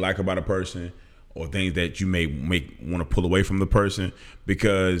that you may like about a person, or things that you may want to pull away from the person.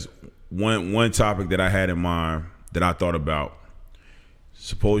 Because one topic that I had in mind that I thought about,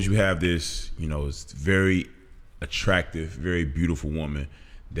 suppose you have this, you know, it's very attractive, very beautiful woman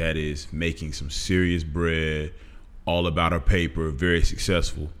that is making some serious bread, all about her paper, very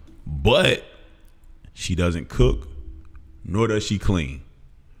successful, but she doesn't cook, nor does she clean.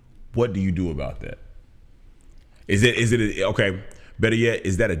 What do you do about that? Okay, better yet,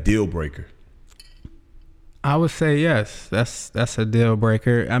 is that a deal breaker? I would say yes. That's a deal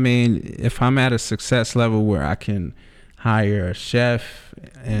breaker. I mean, if I'm at a success level where I can hire a chef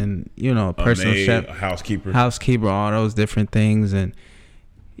and, you know, a personal chef, a housekeeper, all those different things, and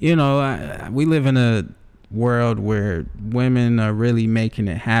you know, we live in a world where women are really making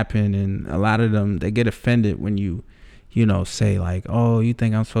it happen, and a lot of them, they get offended when you know, say like, oh, you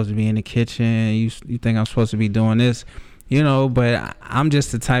think I'm supposed to be in the kitchen, you think I'm supposed to be doing this, you know. But I'm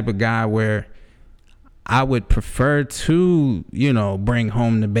just the type of guy where I would prefer to, you know, bring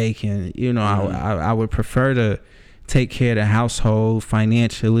home the bacon. You know, I would prefer to take care of the household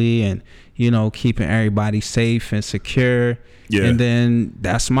financially, and you know, keeping everybody safe and secure. Yeah. And then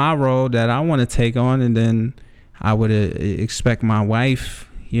that's my role that I want to take on, and then I would expect my wife,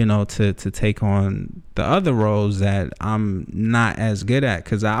 you know, to take on the other roles that I'm not as good at,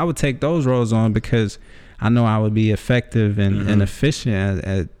 because I would take those roles on because I know I would be effective and efficient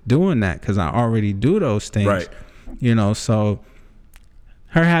at doing that, because I already do those things. Right. You know, so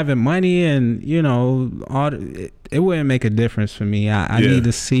her having money and, you know, it wouldn't make a difference for me. I need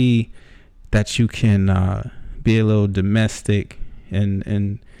to see that you can be a little domestic,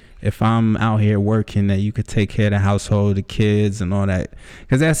 and if I'm out here working, that you could take care of the household, the kids, and all that.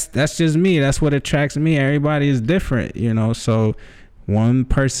 Because that's just me. That's what attracts me. Everybody is different, you know. So one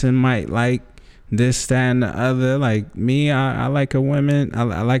person might like this, that, and the other. Like me, I like a woman.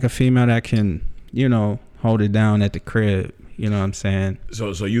 I like a female that can, you know, hold it down at the crib. You know what I'm saying?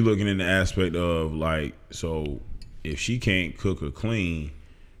 So you looking in the aspect of like, so if she can't cook or clean,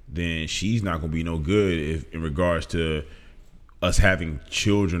 then she's not gonna be no good in regards to us having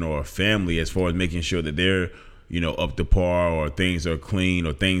children or a family, as far as making sure that they're, you know, up to par, or things are clean,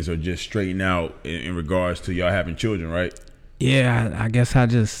 or things are just straightened out in regards to y'all having children, right? Yeah, I guess I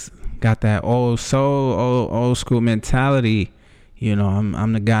just got that old school mentality. You know,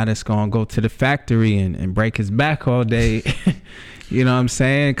 I'm the guy that's gonna go to the factory and break his back all day. You know what I'm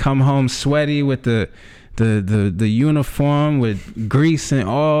saying? Come home sweaty with the uniform with grease and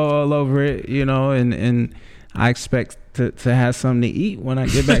all over it, you know, and I expect to have something to eat when I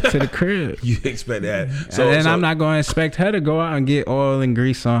get back to the crib. You expect that. So I'm not going to expect her to go out and get oil and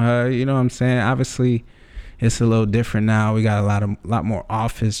grease on her. You know what I'm saying? Obviously, it's a little different now. We got a lot more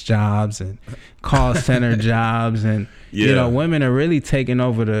office jobs and call center jobs, and you know, women are really taking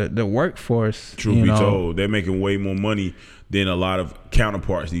over the workforce. Truth be told, they're making way more money than a lot of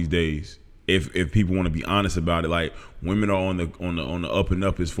counterparts these days. If people want to be honest about it, like women are on the up and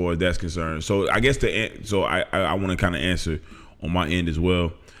up as far as that's concerned. So I guess I want to kind of answer on my end as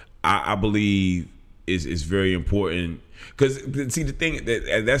well. I believe is very important because see the thing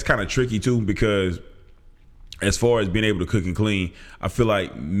that's kind of tricky too, because as far as being able to cook and clean, I feel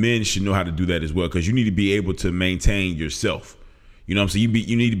like men should know how to do that as well, because you need to be able to maintain yourself. You know what I'm saying?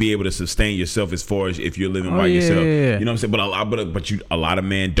 You need to be able to sustain yourself as far as if you're living by yourself. Yeah. You know what I'm saying? But a lot of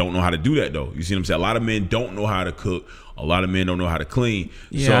men don't know how to do that though. You see what I'm saying? A lot of men don't know how to cook. A lot of men don't know how to clean.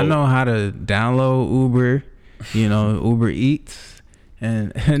 Yeah, so, I know how to download Uber, Uber Eats,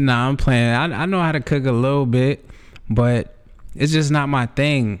 and nah, I'm playing. I know how to cook a little bit, but it's just not my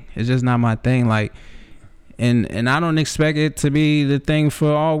thing. It's just not my thing. Like, and I don't expect it to be the thing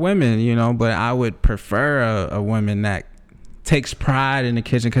for all women, but I would prefer a woman that takes pride in the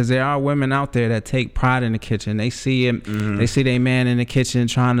kitchen, because there are women out there that take pride in the kitchen. They see him, they see their man in the kitchen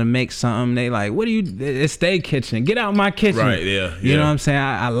trying to make something. They like, what do you? It's their kitchen. Get out my kitchen. Right? Yeah. You know what I'm saying?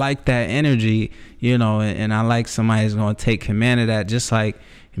 I like that energy. And I like somebody who's gonna take command of that. Just like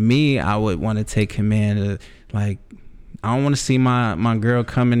me, I would want to take command of, like, I don't want to see my girl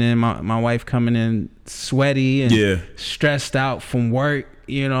coming in, my wife coming in sweaty and stressed out from work.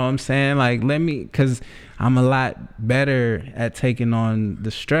 You know what I'm saying? Like, because I'm a lot better at taking on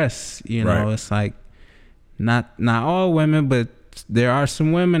the stress. Right. It's like not all women, but there are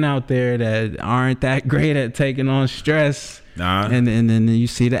some women out there that aren't that great at taking on stress. Nah. And then you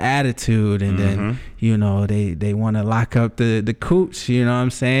see the attitude, and then they want to lock up the cooch. You know what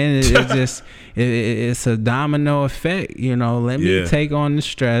I'm saying? It's just it's a domino effect. Let me take on the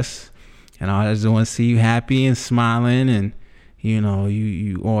stress, and I just want to see you happy and smiling, and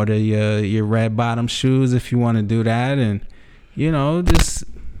you order your red bottom shoes if you want to do that, and just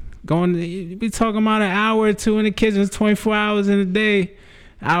going. You be talking about an hour or two in the kitchen. It's 24 hours in a day.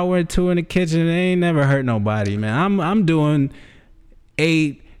 Hour or two in the kitchen, they ain't never hurt nobody, man. I'm doing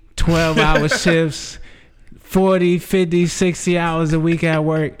 8, 12-hour shifts, 40, 50, 60 hours a week at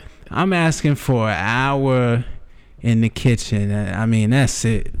work. I'm asking for an hour in the kitchen. I mean, that's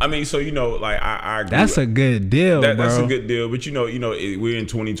it. I mean, so like I agree. That's a good deal, bro. That's a good deal. But we're in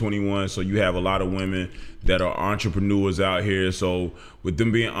 2021, so you have a lot of women that are entrepreneurs out here. So with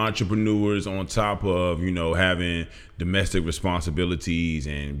them being entrepreneurs, on top of having domestic responsibilities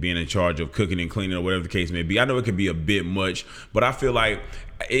and being in charge of cooking and cleaning or whatever the case may be, I know it can be a bit much, but I feel like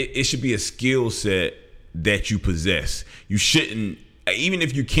it should be a skill set that you possess. You shouldn't, even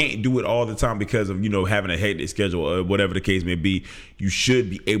if you can't do it all the time because of having a hectic schedule or whatever the case may be, you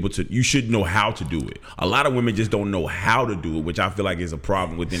should know how to do it. A lot of women just don't know how to do it, which I feel like is a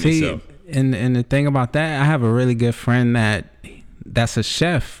problem within itself. And the thing about that, I have a really good friend that's a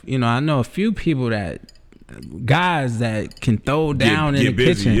chef. I know a few people guys that can throw down in the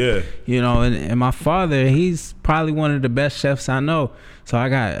busy, kitchen. And my father, he's probably one of the best chefs I know. So I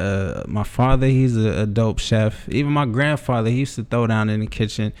got my father, he's a dope chef. Even my grandfather, he used to throw down in the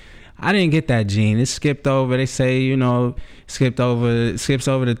kitchen. I didn't get that gene. It skipped over. They say, skips over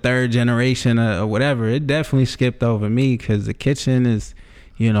the third generation or whatever. It definitely skipped over me, because the kitchen is,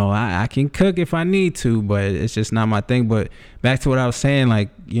 I can cook if I need to, but it's just not my thing. But back to what I was saying, like,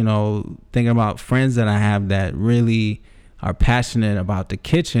 thinking about friends that I have that really are passionate about the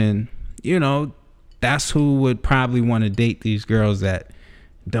kitchen, that's who would probably want to date these girls that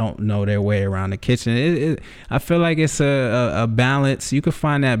don't know their way around the kitchen. I feel like it's a balance. You could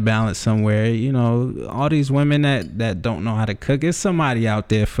find that balance somewhere. All these women that don't know how to cook, it's somebody out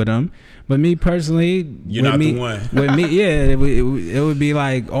there for them. But me personally, you're not the one. With me, it would be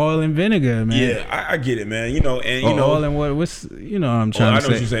like oil and vinegar, man. Yeah, I get it, man. Oil and what? What's I'm trying to say. I know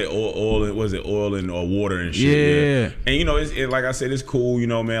what you say. Oil. Was it oil and or water and shit? Yeah. And it's like I said, it's cool.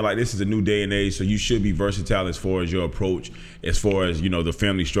 Man, like, this is a new day and age, so you should be versatile as far as your approach, as far as the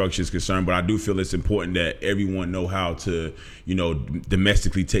family structure is concerned. But I do feel it's important that everyone know how to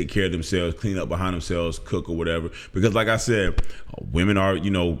domestically take care of themselves, clean up behind themselves, cook or whatever. Because like I said, women are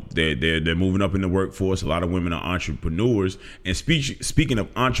they're moving up in the workforce. A lot of women are entrepreneurs. And speaking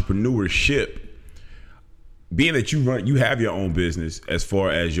of entrepreneurship, being that you have your own business, as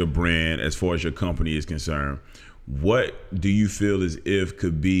far as your brand, as far as your company is concerned, what do you feel as if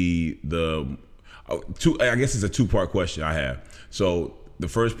could be I guess it's a two-part question I have. So the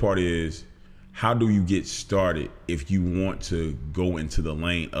first part is, how do you get started if you want to go into the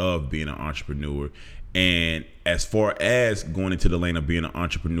lane of being an entrepreneur? And as far as going into the lane of being an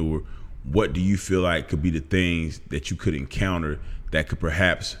entrepreneur, what do you feel like could be the things that you could encounter that could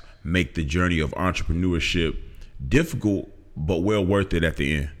perhaps make the journey of entrepreneurship difficult but well worth it at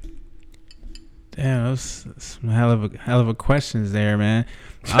the end? Damn, those some hell of a questions there, man.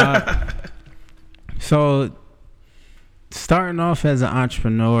 So starting off as an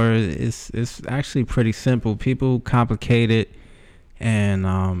entrepreneur is actually pretty simple. People complicate it, and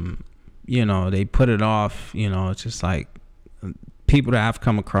they put it off. It's just like people that I've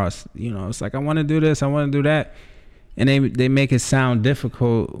come across. It's like, I want to do this, I want to do that, and they make it sound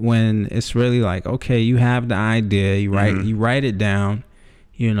difficult when it's really like, okay, you have the idea, you write it down,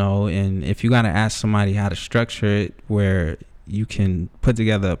 and if you got to ask somebody how to structure it where you can put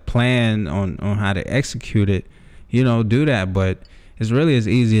together a plan on how to execute it, do that. But it's really as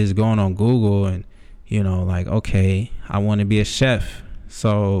easy as going on Google and, like, okay, I want to be a chef.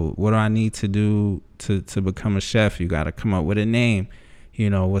 So what do I need to do to become a chef? You got to come up with a name.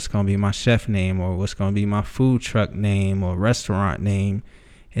 What's going to be my chef name, or what's going to be my food truck name or restaurant name.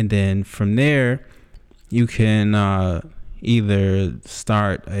 And then from there, you can either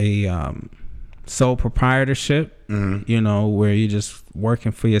start a sole proprietorship, where you're just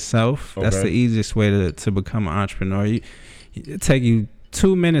working for yourself. Okay. That's the easiest way to become an entrepreneur. It take you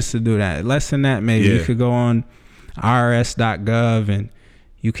 2 minutes to do that. Less than that, maybe. Yeah. You could go on irs.gov and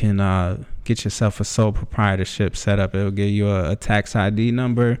you can get yourself a sole proprietorship set up. It'll give you a tax ID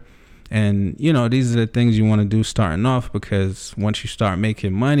number. And, these are the things you want to do starting off, because once you start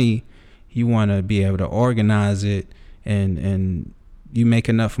making money, you want to be able to organize it, and you make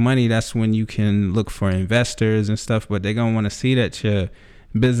enough money, that's when you can look for investors and stuff. But they're going to want to see that your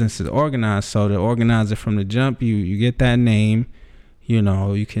business is organized. So to organize it from the jump, you get that name,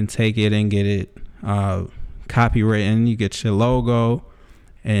 you can take it and get it copywritten. You get your logo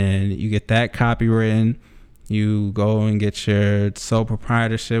and you get that copywritten. You go and get your sole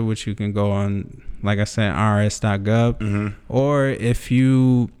proprietorship, which you can go on, like I said, irs.gov. Or if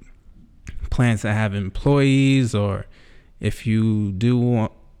you plan to have employees, or if you do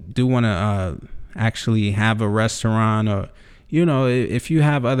want to actually have a restaurant, or if you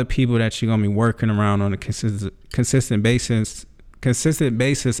have other people that you're gonna be working around on a consistent basis,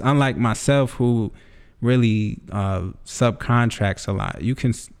 unlike myself, who really subcontracts a lot, you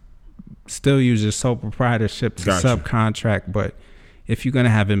can still use your sole proprietorship to subcontract. But if you're gonna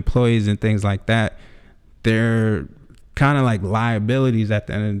have employees and things like that, they're kind of like liabilities at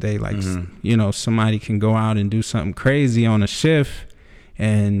the end of the day. Like, somebody can go out and do something crazy on a shift,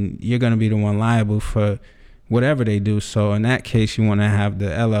 and you're going to be the one liable for whatever they do. So in that case, you want to have the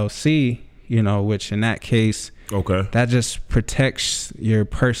LLC, which in that case, okay, that just protects your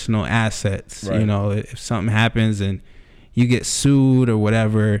personal assets. Right. If something happens and you get sued or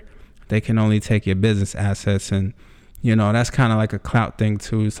whatever, they can only take your business assets. And that's kind of like a clout thing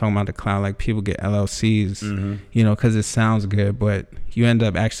too. It's talking about the clout, like people get LLCs, because it sounds good, but you end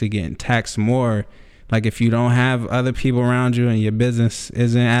up actually getting taxed more. Like if you don't have other people around you and your business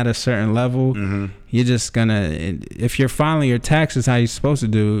isn't at a certain level, you're just if you're filing your taxes how you're supposed to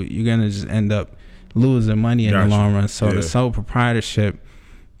do, you're going to just end up losing money in the long run. So the sole proprietorship,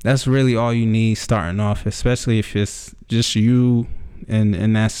 that's really all you need starting off, especially if it's just you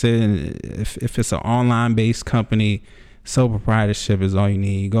and that's it. And if it's an online based company, sole proprietorship is all you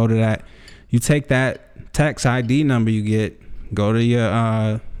need. You go to that, you take that tax ID number you get, go to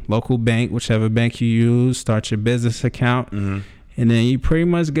your local bank, whichever bank you use, start your business account, and then you pretty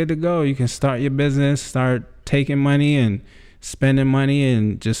much good to go. You can start your business, start taking money and spending money,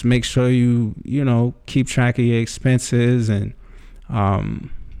 and just make sure you keep track of your expenses. And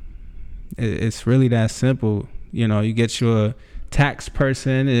it's really that simple. You get you a tax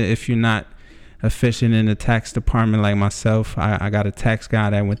person if you're not efficient in the tax department like myself. I got a tax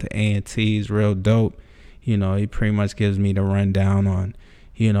guy that went to A&T. He's real dope. He pretty much gives me the rundown on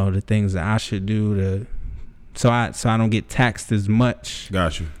the things that I should do so I don't get taxed as much.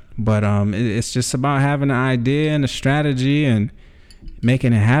 Gotcha. But it's just about having an idea and a strategy and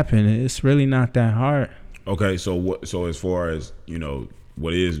making it happen. It's really not that hard. Okay, so as far as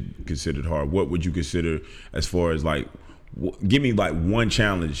what is considered hard, what would you consider as far as like, give me like one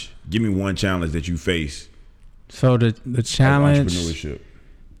challenge. Give me one challenge that you face. So the challenge, entrepreneurship.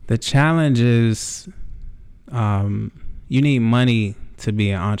 The challenge is, you need money to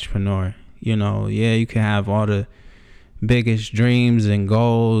be an entrepreneur. You can have all the biggest dreams and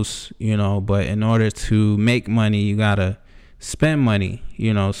goals, but in order to make money, you gotta spend money.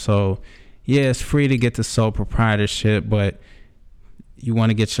 So yeah, it's free to get the sole proprietorship, but you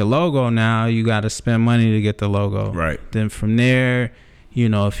want to get your logo now, you got to spend money to get the logo. Right. Then from there, you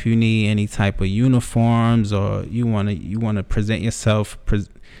know, if you need any type of uniforms or you want to present yourself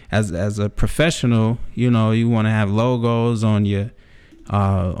as a professional, you know, you want to have logos on your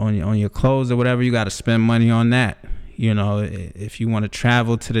clothes or whatever, you got to spend money on that. You know, if you want to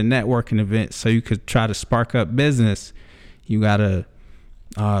travel to the networking event so you could try to spark up business, you got to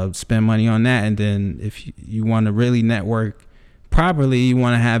spend money on that. And then if you want to really network properly, you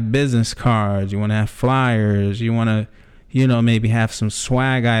want to have business cards, you want to have flyers, you want to, you know, maybe have some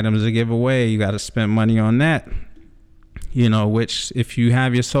swag items to give away. You got to spend money on that, you know, which if you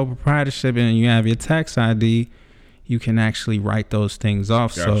have your sole proprietorship and you have your tax ID, you can actually write those things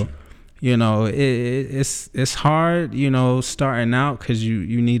off. Gotcha. So, you know, it's hard, you know, starting out because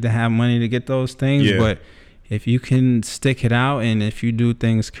you need to have money to get those things. Yeah. But if you can stick it out and if you do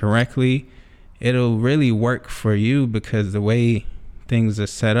things correctly, it'll really work for you, because the way things are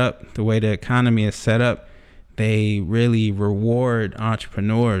set up, the way the economy is set up, they really reward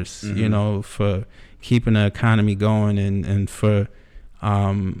entrepreneurs, you know, for keeping the economy going and for,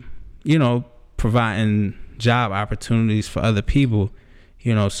 you know, providing job opportunities for other people,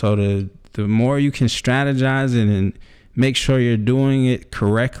 you know. So the more you can strategize and make sure you're doing it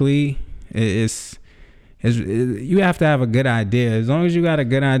correctly, you have to have a good idea. As long as you got a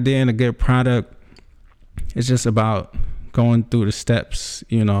good idea and a good product, it's just about going through the steps,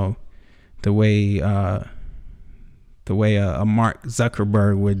 you know, the way a Mark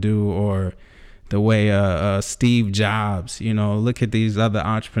Zuckerberg would do, or the way Steve Jobs. You know, look at these other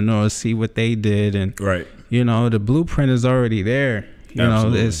entrepreneurs, see what they did, and right. You know, the blueprint is already there. You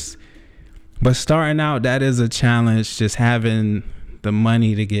Absolutely. Know, but starting out, that is a challenge. Just having the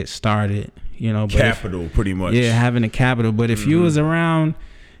money to get started. You know, capital, pretty much. Yeah, having the capital. But if you was around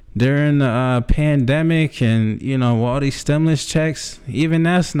during the pandemic and, you know, all these stimulus checks, even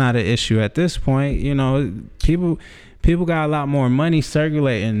that's not an issue at this point. You know, people got a lot more money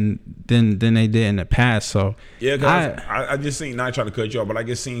circulating than they did in the past. So yeah, cause I just seen, not trying to cut you off, but I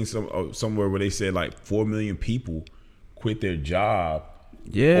just seen somewhere where they said like 4 million people quit their job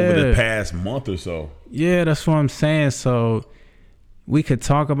over the past month or so. Yeah, that's what I'm saying. So we could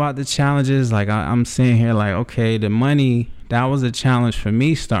talk about the challenges. Like I'm sitting here like, okay, the money, that was a challenge for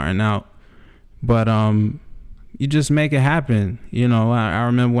me starting out. But you just make it happen. You know, I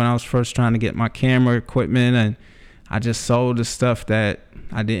remember when I was first trying to get my camera equipment, and I just sold the stuff that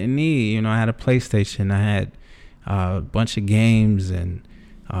I didn't need. You know, I had a PlayStation, I had a bunch of games, and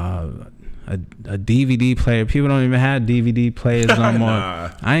a DVD player. People don't even have DVD players no more.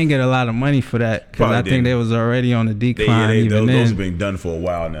 Nah. I ain't get a lot of money for that because I think they was already on the decline. Those have been done for a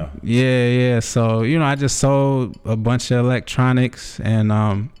while now. Yeah. So, you know, I just sold a bunch of electronics, and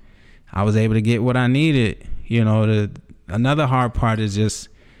I was able to get what I needed. You know, another hard part is just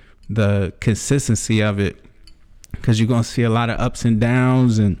the consistency of it, because you're going to see a lot of ups and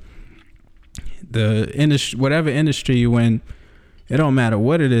downs, and the industry, whatever industry you in, it don't matter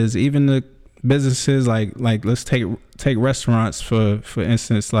what it is. Even the businesses like let's take restaurants for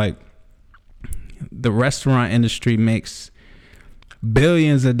instance. Like, the restaurant industry makes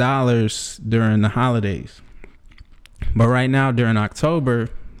billions of dollars during the holidays, but right now during October,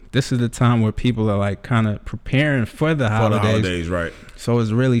 this is the time where people are like kind of preparing for the holidays. Right? So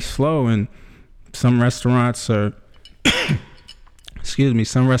it's really slow, and some restaurants are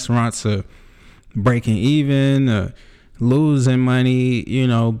some restaurants are breaking even, losing money, you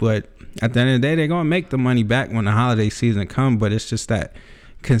know, but at the end of the day, they're going to make the money back when the holiday season comes. But it's just that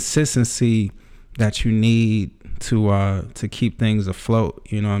consistency that you need to keep things afloat,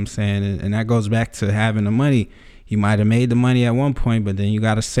 you know what I'm saying? And that goes back to having the money. You might have made the money at one point, but then you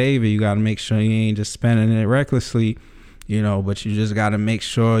got to save it. You got to make sure you ain't just spending it recklessly, you know, but you just got to make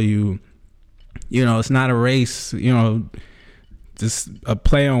sure you know, it's not a race, you know, just a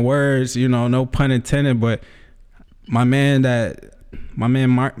play on words, you know, no pun intended. But my man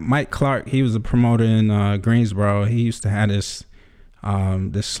Mike Clark, he was a promoter in Greensboro. He used to have this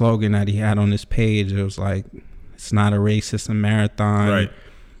slogan that he had on his page. It was like, it's not a race, it's a marathon. Right.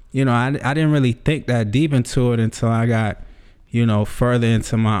 You know, I didn't really think that deep into it until I got, you know, further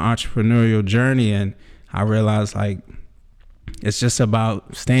into my entrepreneurial journey, and I realized like it's just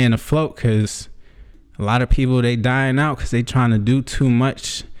about staying afloat, because a lot of people, they dying out because they trying to do too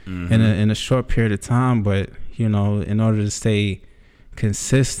much in a short period of time. But, you know, in order to stay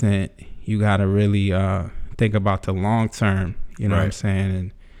consistent, you got to really think about the long term, you know what I'm saying?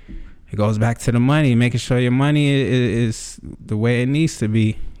 And it goes back to the money, making sure your money is the way it needs to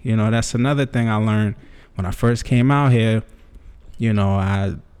be. You know, that's another thing I learned when I first came out here. You know,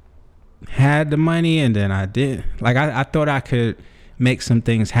 I had the money, and then I didn't. Like, I thought I could make some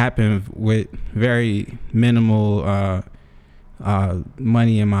things happen with very minimal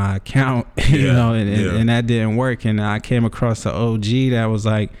money in my account, and that didn't work. And I came across an OG that was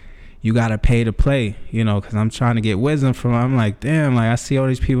like, you got to pay to play, because I'm trying to get wisdom from him. I'm like, damn, like I see all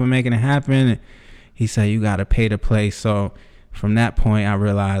these people making it happen. And he said, you got to pay to play. So from that point, I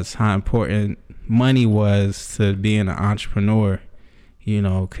realized how important money was to being an entrepreneur,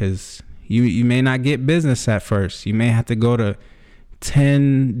 because you may not get business at first. You may have to go to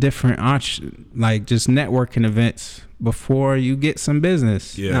 10 different just networking events before you get some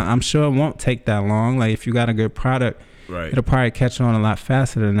business. Now, I'm sure it won't take that long. Like if you got a good product, it'll probably catch on a lot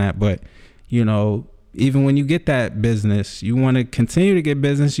faster than that. But even when you get that business, you want to continue to get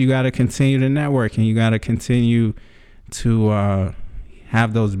business, you got to continue to network, and you got to continue to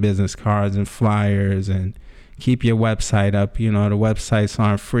have those business cards and flyers and keep your website up. The websites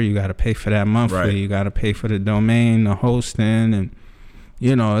aren't free. You got to pay for that monthly. You got to pay for the domain, the hosting, and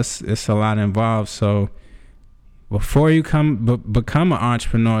it's a lot involved. So before you become an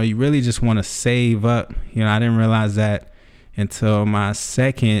entrepreneur, you really just want to save up. I didn't realize that until my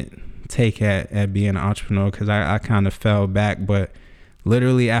second take at being an entrepreneur, because I kind of fell back. But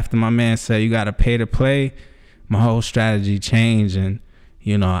literally after my man said you got to pay to play, my whole strategy changed. And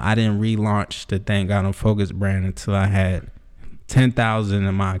I didn't relaunch the Thank God Unfocused brand until I had 10,000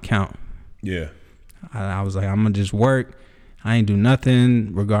 in my account. I was like, I'm gonna just work. I ain't do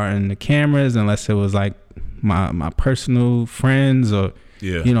nothing regarding the cameras unless it was like my personal friends or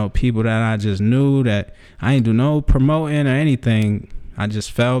people that I just knew. That I ain't do no promoting or anything. I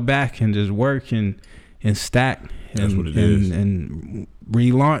just fell back and just work and stack and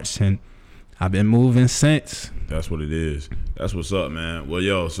relaunched, and I've been moving since. That's what it is. That's what's up, man.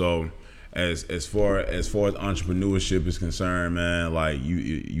 Well, so as far as entrepreneurship is concerned, man, like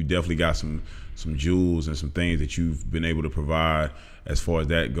you definitely got some jewels and some things that you've been able to provide as far as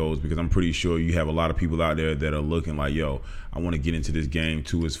that goes, because I'm pretty sure you have a lot of people out there that are looking like, yo, I want to get into this game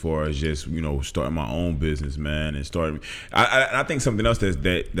too, as far as just starting my own business, man, and starting. I think something else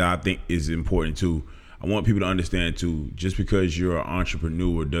that I think is important too. I want people to understand too. Just because you're an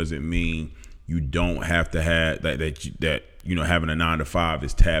entrepreneur doesn't mean you don't have to have that having a 9-to-5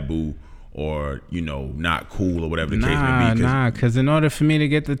 is taboo or not cool or whatever the case may be. Because in order for me to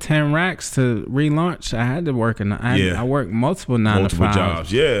get the 10 racks to relaunch, I had to work I worked multiple 9-to-5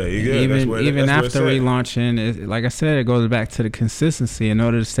 jobs. Even after relaunching, like I said, it goes back to the consistency. In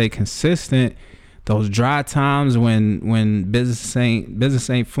order to stay consistent, those dry times when business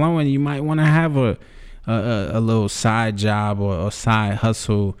ain't flowing, you might want to have a little side job or a side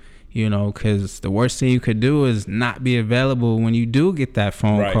hustle. Because the worst thing you could do is not be available when you do get that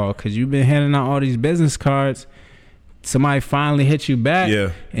phone call, because you've been handing out all these business cards. Somebody finally hit you back,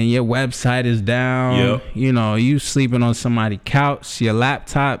 and your website is down. You sleeping on somebody's couch, your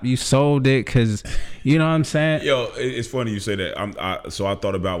laptop, you sold it because, you know what I'm saying? Yo, it's funny you say that. So I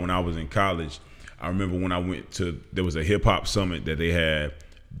thought about when I was in college. I remember when I went there was a hip hop summit that they had.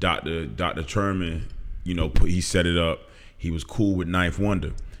 Dr. Terman, he set it up. He was cool with Ninth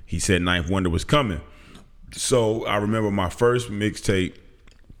Wonder. He said Ninth Wonder was coming. So I remember my first mixtape,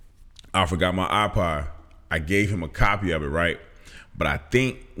 I forgot my iPod. I gave him a copy of it, right? But I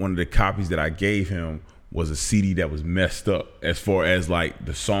think one of the copies that I gave him was a CD that was messed up as far as like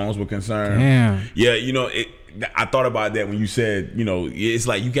the songs were concerned. Damn. Yeah, I thought about that when you said, it's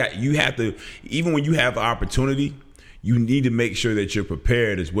like you have to, even when you have the opportunity, you need to make sure that you're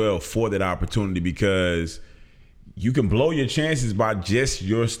prepared as well for that opportunity, because you can blow your chances by just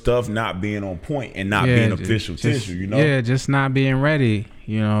your stuff not being on point and not being official tissue, Yeah, just not being ready.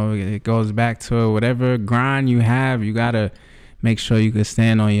 It goes back to whatever grind you have, you got to make sure you can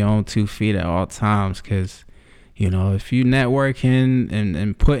stand on your own 2 feet at all times, because, if you networking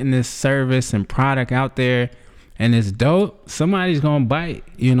and putting this service and product out there and it's dope, somebody's going to bite.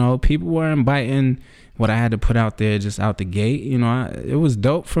 People weren't biting what I had to put out there just out the gate. It was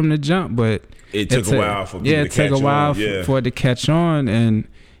dope from the jump, but it took a while for people to catch on. It took a while for it to catch on, and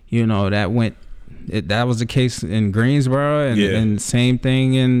that was the case in Greensboro, and same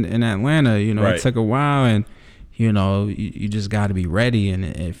thing in Atlanta. It took a while, and you just got to be ready.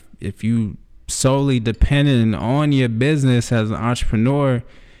 And if you solely dependent on your business as an entrepreneur,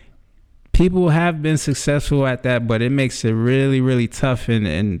 people have been successful at that, but it makes it really, really tough.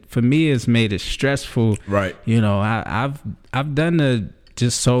 And for me, it's made it stressful. Right. I've done the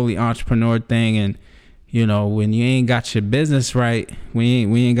just solely entrepreneur thing, and when you ain't got your business right, we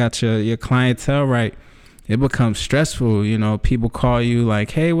ain't got your clientele right, it becomes stressful. People call you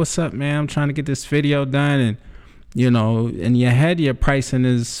like, hey, what's up, man? I'm trying to get this video done, and in your head, your pricing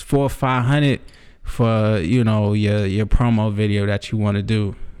is $400 or $500 for your promo video that you want to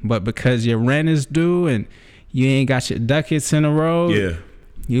do. But because your rent is due and you ain't got your ducats in a row,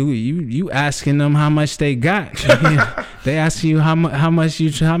 you asking them how much they got. They ask you how much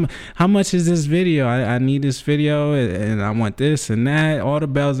is this video? I need this video and I want this and that, all the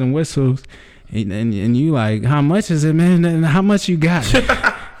bells and whistles, and you like, how much is it, man? And how much you got?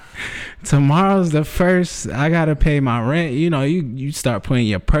 Tomorrow's the 1st. I gotta pay my rent. You start putting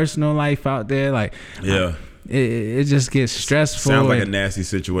your personal life out there, like it just gets stressful. Sounds like a nasty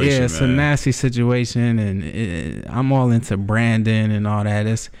situation. Yeah, it's a nasty situation, and I'm all into branding and all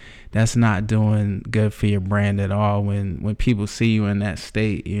that. That's not doing good for your brand at all. When people see you in that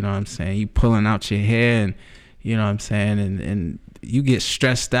state, you know what I'm saying, you pulling out your hair, and you know what I'm saying, and you get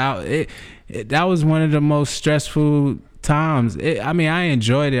stressed out. That was one of the most stressful times. I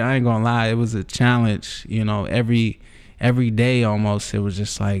enjoyed it. I ain't gonna lie. It was a challenge. Every day almost. It was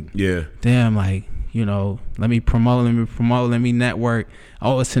just like, damn, like, let me promote, let me network.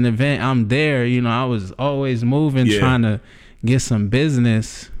 Oh, it's an event, I'm there. I was always moving, trying to get some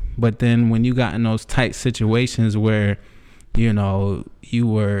business. But then when you got in those tight situations where, you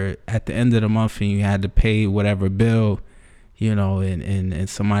were at the end of the month and you had to pay whatever bill, and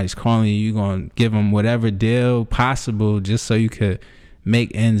somebody's calling you, you're going to give them whatever deal possible just so you could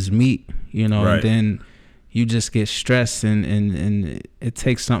make ends meet, right. And then you just get stressed, and it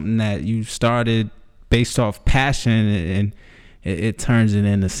takes something that you started based off passion, and it turns it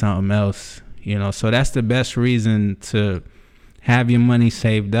into something else, So that's the best reason to have your money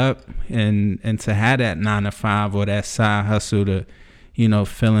saved up and to have that 9 to 5 or that side hustle to,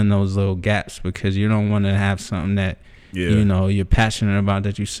 fill in those little gaps, because you don't want to have something that, you're passionate about,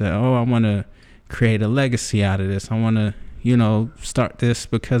 that you say, oh, I want to create a legacy out of this. I want to, start this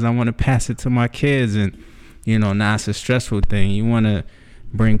because I want to pass it to my kids. And, now it's a stressful thing. You want to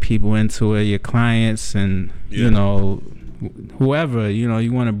bring people into it, your clients and, whoever,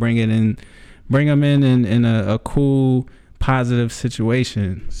 you want to bring them in a cool, positive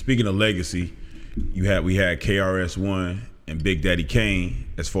situation. Speaking of legacy, we had KRS-One and Big Daddy Kane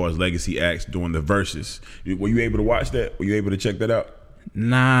as far as legacy acts doing the verses. Were you able to watch that? Were you able to check that out?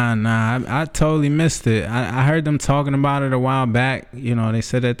 Nah, I totally missed it. I heard them talking about it a while back. They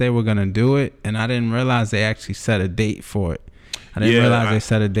said that they were gonna do it, and I didn't realize they actually set a date for it. I didn't realize they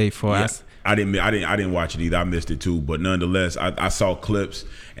set a date for it. I didn't watch it either. I missed it too. But nonetheless, I saw clips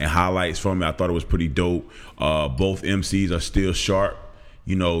and highlights from it. I thought it was pretty dope. Both MCs are still sharp.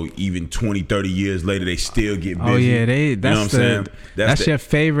 Even 20, 30 years later, they still get busy. Oh yeah, that's your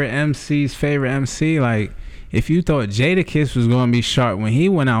favorite MC's favorite MC. Like, if you thought Jadakiss was gonna be sharp when he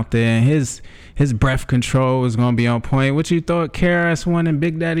went out there and his breath control was gonna be on point, what you thought KRS-One and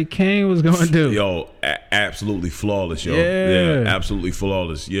Big Daddy Kane was gonna do? Yo, absolutely flawless, yo. Yeah, absolutely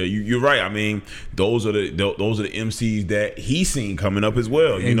flawless. Yeah, you're right. Those are the MCs that he's seen coming up as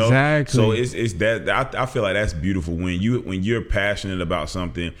well. Exactly. So it's that I feel like that's beautiful when you're passionate about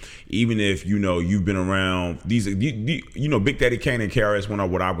something, even if you've been around these. Big Daddy Kane and KRS-One are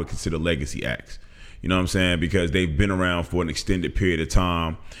what I would consider legacy acts. You know what I'm saying? Because they've been around for an extended period of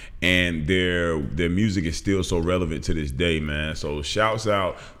time, and their music is still so relevant to this day, man. So shouts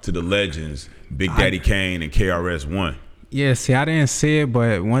out to the legends, Big Daddy Kane and KRS-One. Yeah, see, I didn't see it,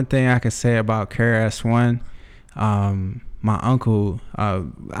 but one thing I could say about KRS-One, my uncle, I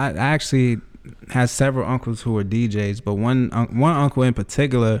actually had several uncles who were DJs, but one uncle in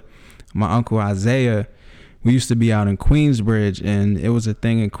particular, my uncle Isaiah, we used to be out in Queensbridge, and it was a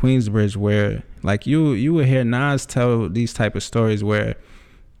thing in Queensbridge where, like, you would hear Nas tell these type of stories where,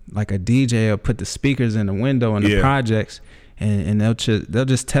 like, a DJ will put the speakers in the window in the projects, and they'll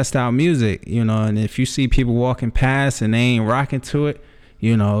just test out music, and if you see people walking past and they ain't rocking to it,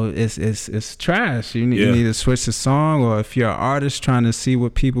 it's trash. You need to switch the song, or if you're an artist trying to see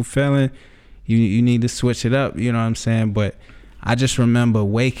what people feeling, you need to switch it up, you know what I'm saying? But I just remember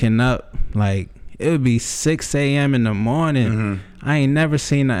waking up, like, it would be 6 a.m. in the morning. Mm-hmm. I ain't never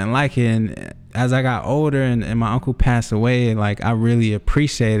seen nothing like it. And as I got older and my uncle passed away, like, I really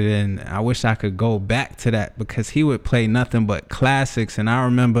appreciated it. And I wish I could go back to that, because he would play nothing but classics. And I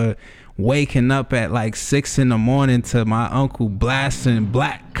remember waking up at like 6 in the morning to my uncle blasting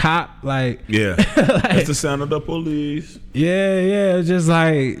Black Cop. Like, like, that's the sound of the police. Yeah. Just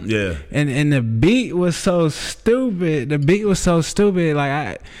like, And the beat was so stupid. Like,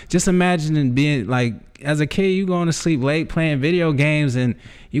 I just imagining being like, as a kid, you going to sleep late playing video games, and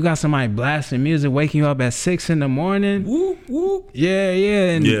you got somebody blasting music, waking you up at 6 in the morning. Whoop, whoop.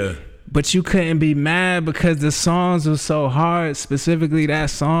 Yeah. But you couldn't be mad because the songs were so hard. Specifically that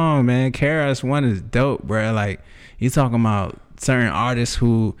song, man. KRS-One is dope, bro. Like, you talking about certain artists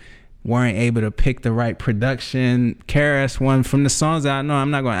who weren't able to pick the right production. KRS-One, from the songs that I know,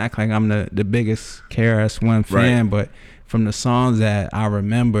 I'm not gonna act like I'm the biggest KRS-One fan, but from the songs that I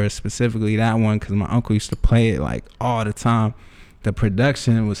remember, specifically that one, because my uncle used to play it like all the time, the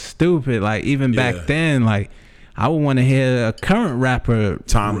production was stupid. Like even back then, like I would want to hear a current rapper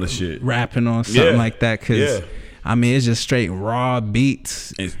timeless shit rapping on something like that, because I mean, it's just straight raw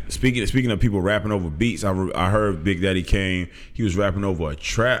beats. And speaking of people rapping over beats, I heard Big Daddy Kane. He was rapping over a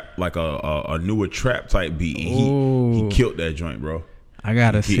trap, like a newer trap type beat. And he killed that joint, bro. I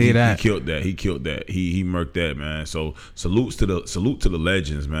gotta see that. He killed that. He murked that, man. So salute to the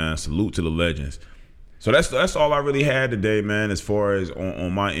legends, man. Salute to the legends. So that's all I really had today, man. As far as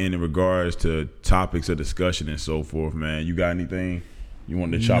on my end in regards to topics of discussion and so forth, man. You got anything you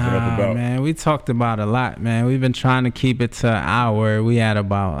wanted to chop it up about? Man, we talked about a lot, man. We've been trying to keep it to an hour. We at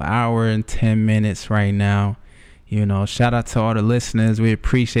about an hour and 10 minutes right now. You know, shout out to all the listeners. We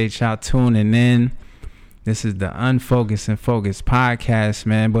appreciate y'all tuning in. This is the Unfocused and Focused podcast,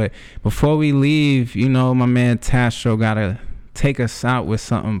 man. But before we leave, you know, my man Tastro gotta take us out with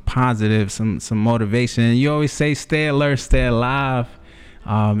something positive, some motivation. And you always say, stay alert, stay alive.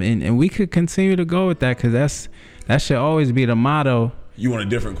 And we could continue to go with that, because that should always be the motto. You want a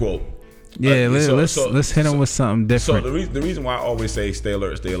different quote? Yeah, let's hit them with something different. So the reason why I always say stay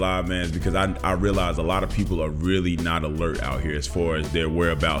alert, stay alive, man, is because I realize a lot of people are really not alert out here as far as their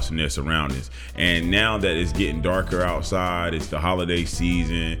whereabouts and their surroundings. And now that it's getting darker outside, it's the holiday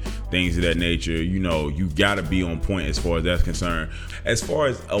season, things of that nature, you know, you got to be on point as far as that's concerned. As far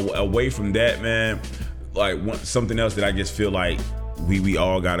as away from that, man, like something else that I just feel like we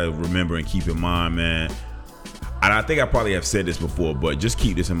all got to remember and keep in mind, man. And I think I probably have said this before, but just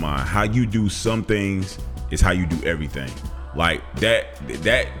keep this in mind. How you do some things is how you do everything. Like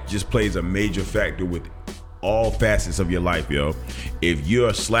that just plays a major factor with all facets of your life, yo. If you're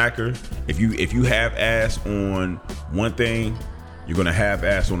a slacker, if you have ass on one thing, you're gonna have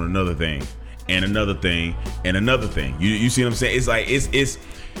ass on another thing, and another thing, and another thing. You see what I'm saying? It's like it's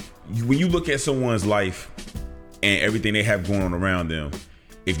when you look at someone's life and everything they have going on around them,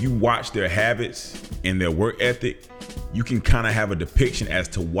 if you watch their habits and their work ethic, you can kind of have a depiction as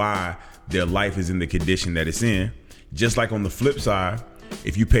to why their life is in the condition that it's in. Just like on the flip side,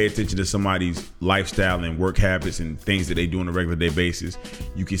 if you pay attention to somebody's lifestyle and work habits and things that they do on a regular day basis,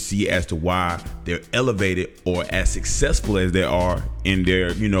 you can see as to why they're elevated or as successful as they are in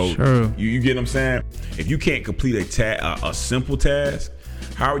their, you know, you get what I'm saying? If you can't complete a simple task,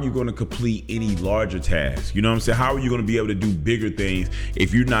 how are you going to complete any larger tasks? You know what I'm saying? How are you going to be able to do bigger things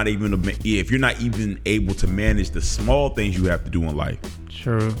if you're not even able to manage the small things you have to do in life?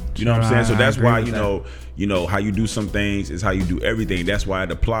 True. You know what I'm saying? So that's why you know how you do some things is how you do everything. That's why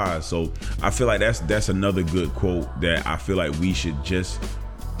it applies. So I feel like that's another good quote that I feel like we should just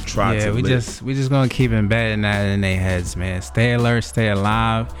try to live. we just gonna keep embedding that in their heads, man. Stay alert, stay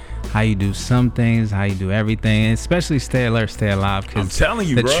alive. How you do some things, how you do everything, and especially stay alert, stay alive. I'm telling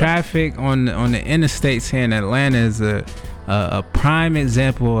you, the bro. Traffic on the interstates here in Atlanta is a prime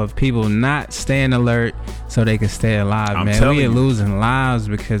example of people not staying alert so they can stay alive, man. We are losing lives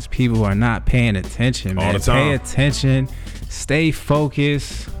because people are not paying attention, man. All the time. Pay attention, stay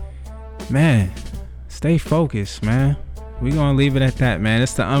focused, man. Stay focused, man. We're gonna leave it at that, man.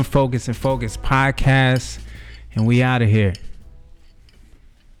 It's the Unfocused and Focused podcast, and we out of here.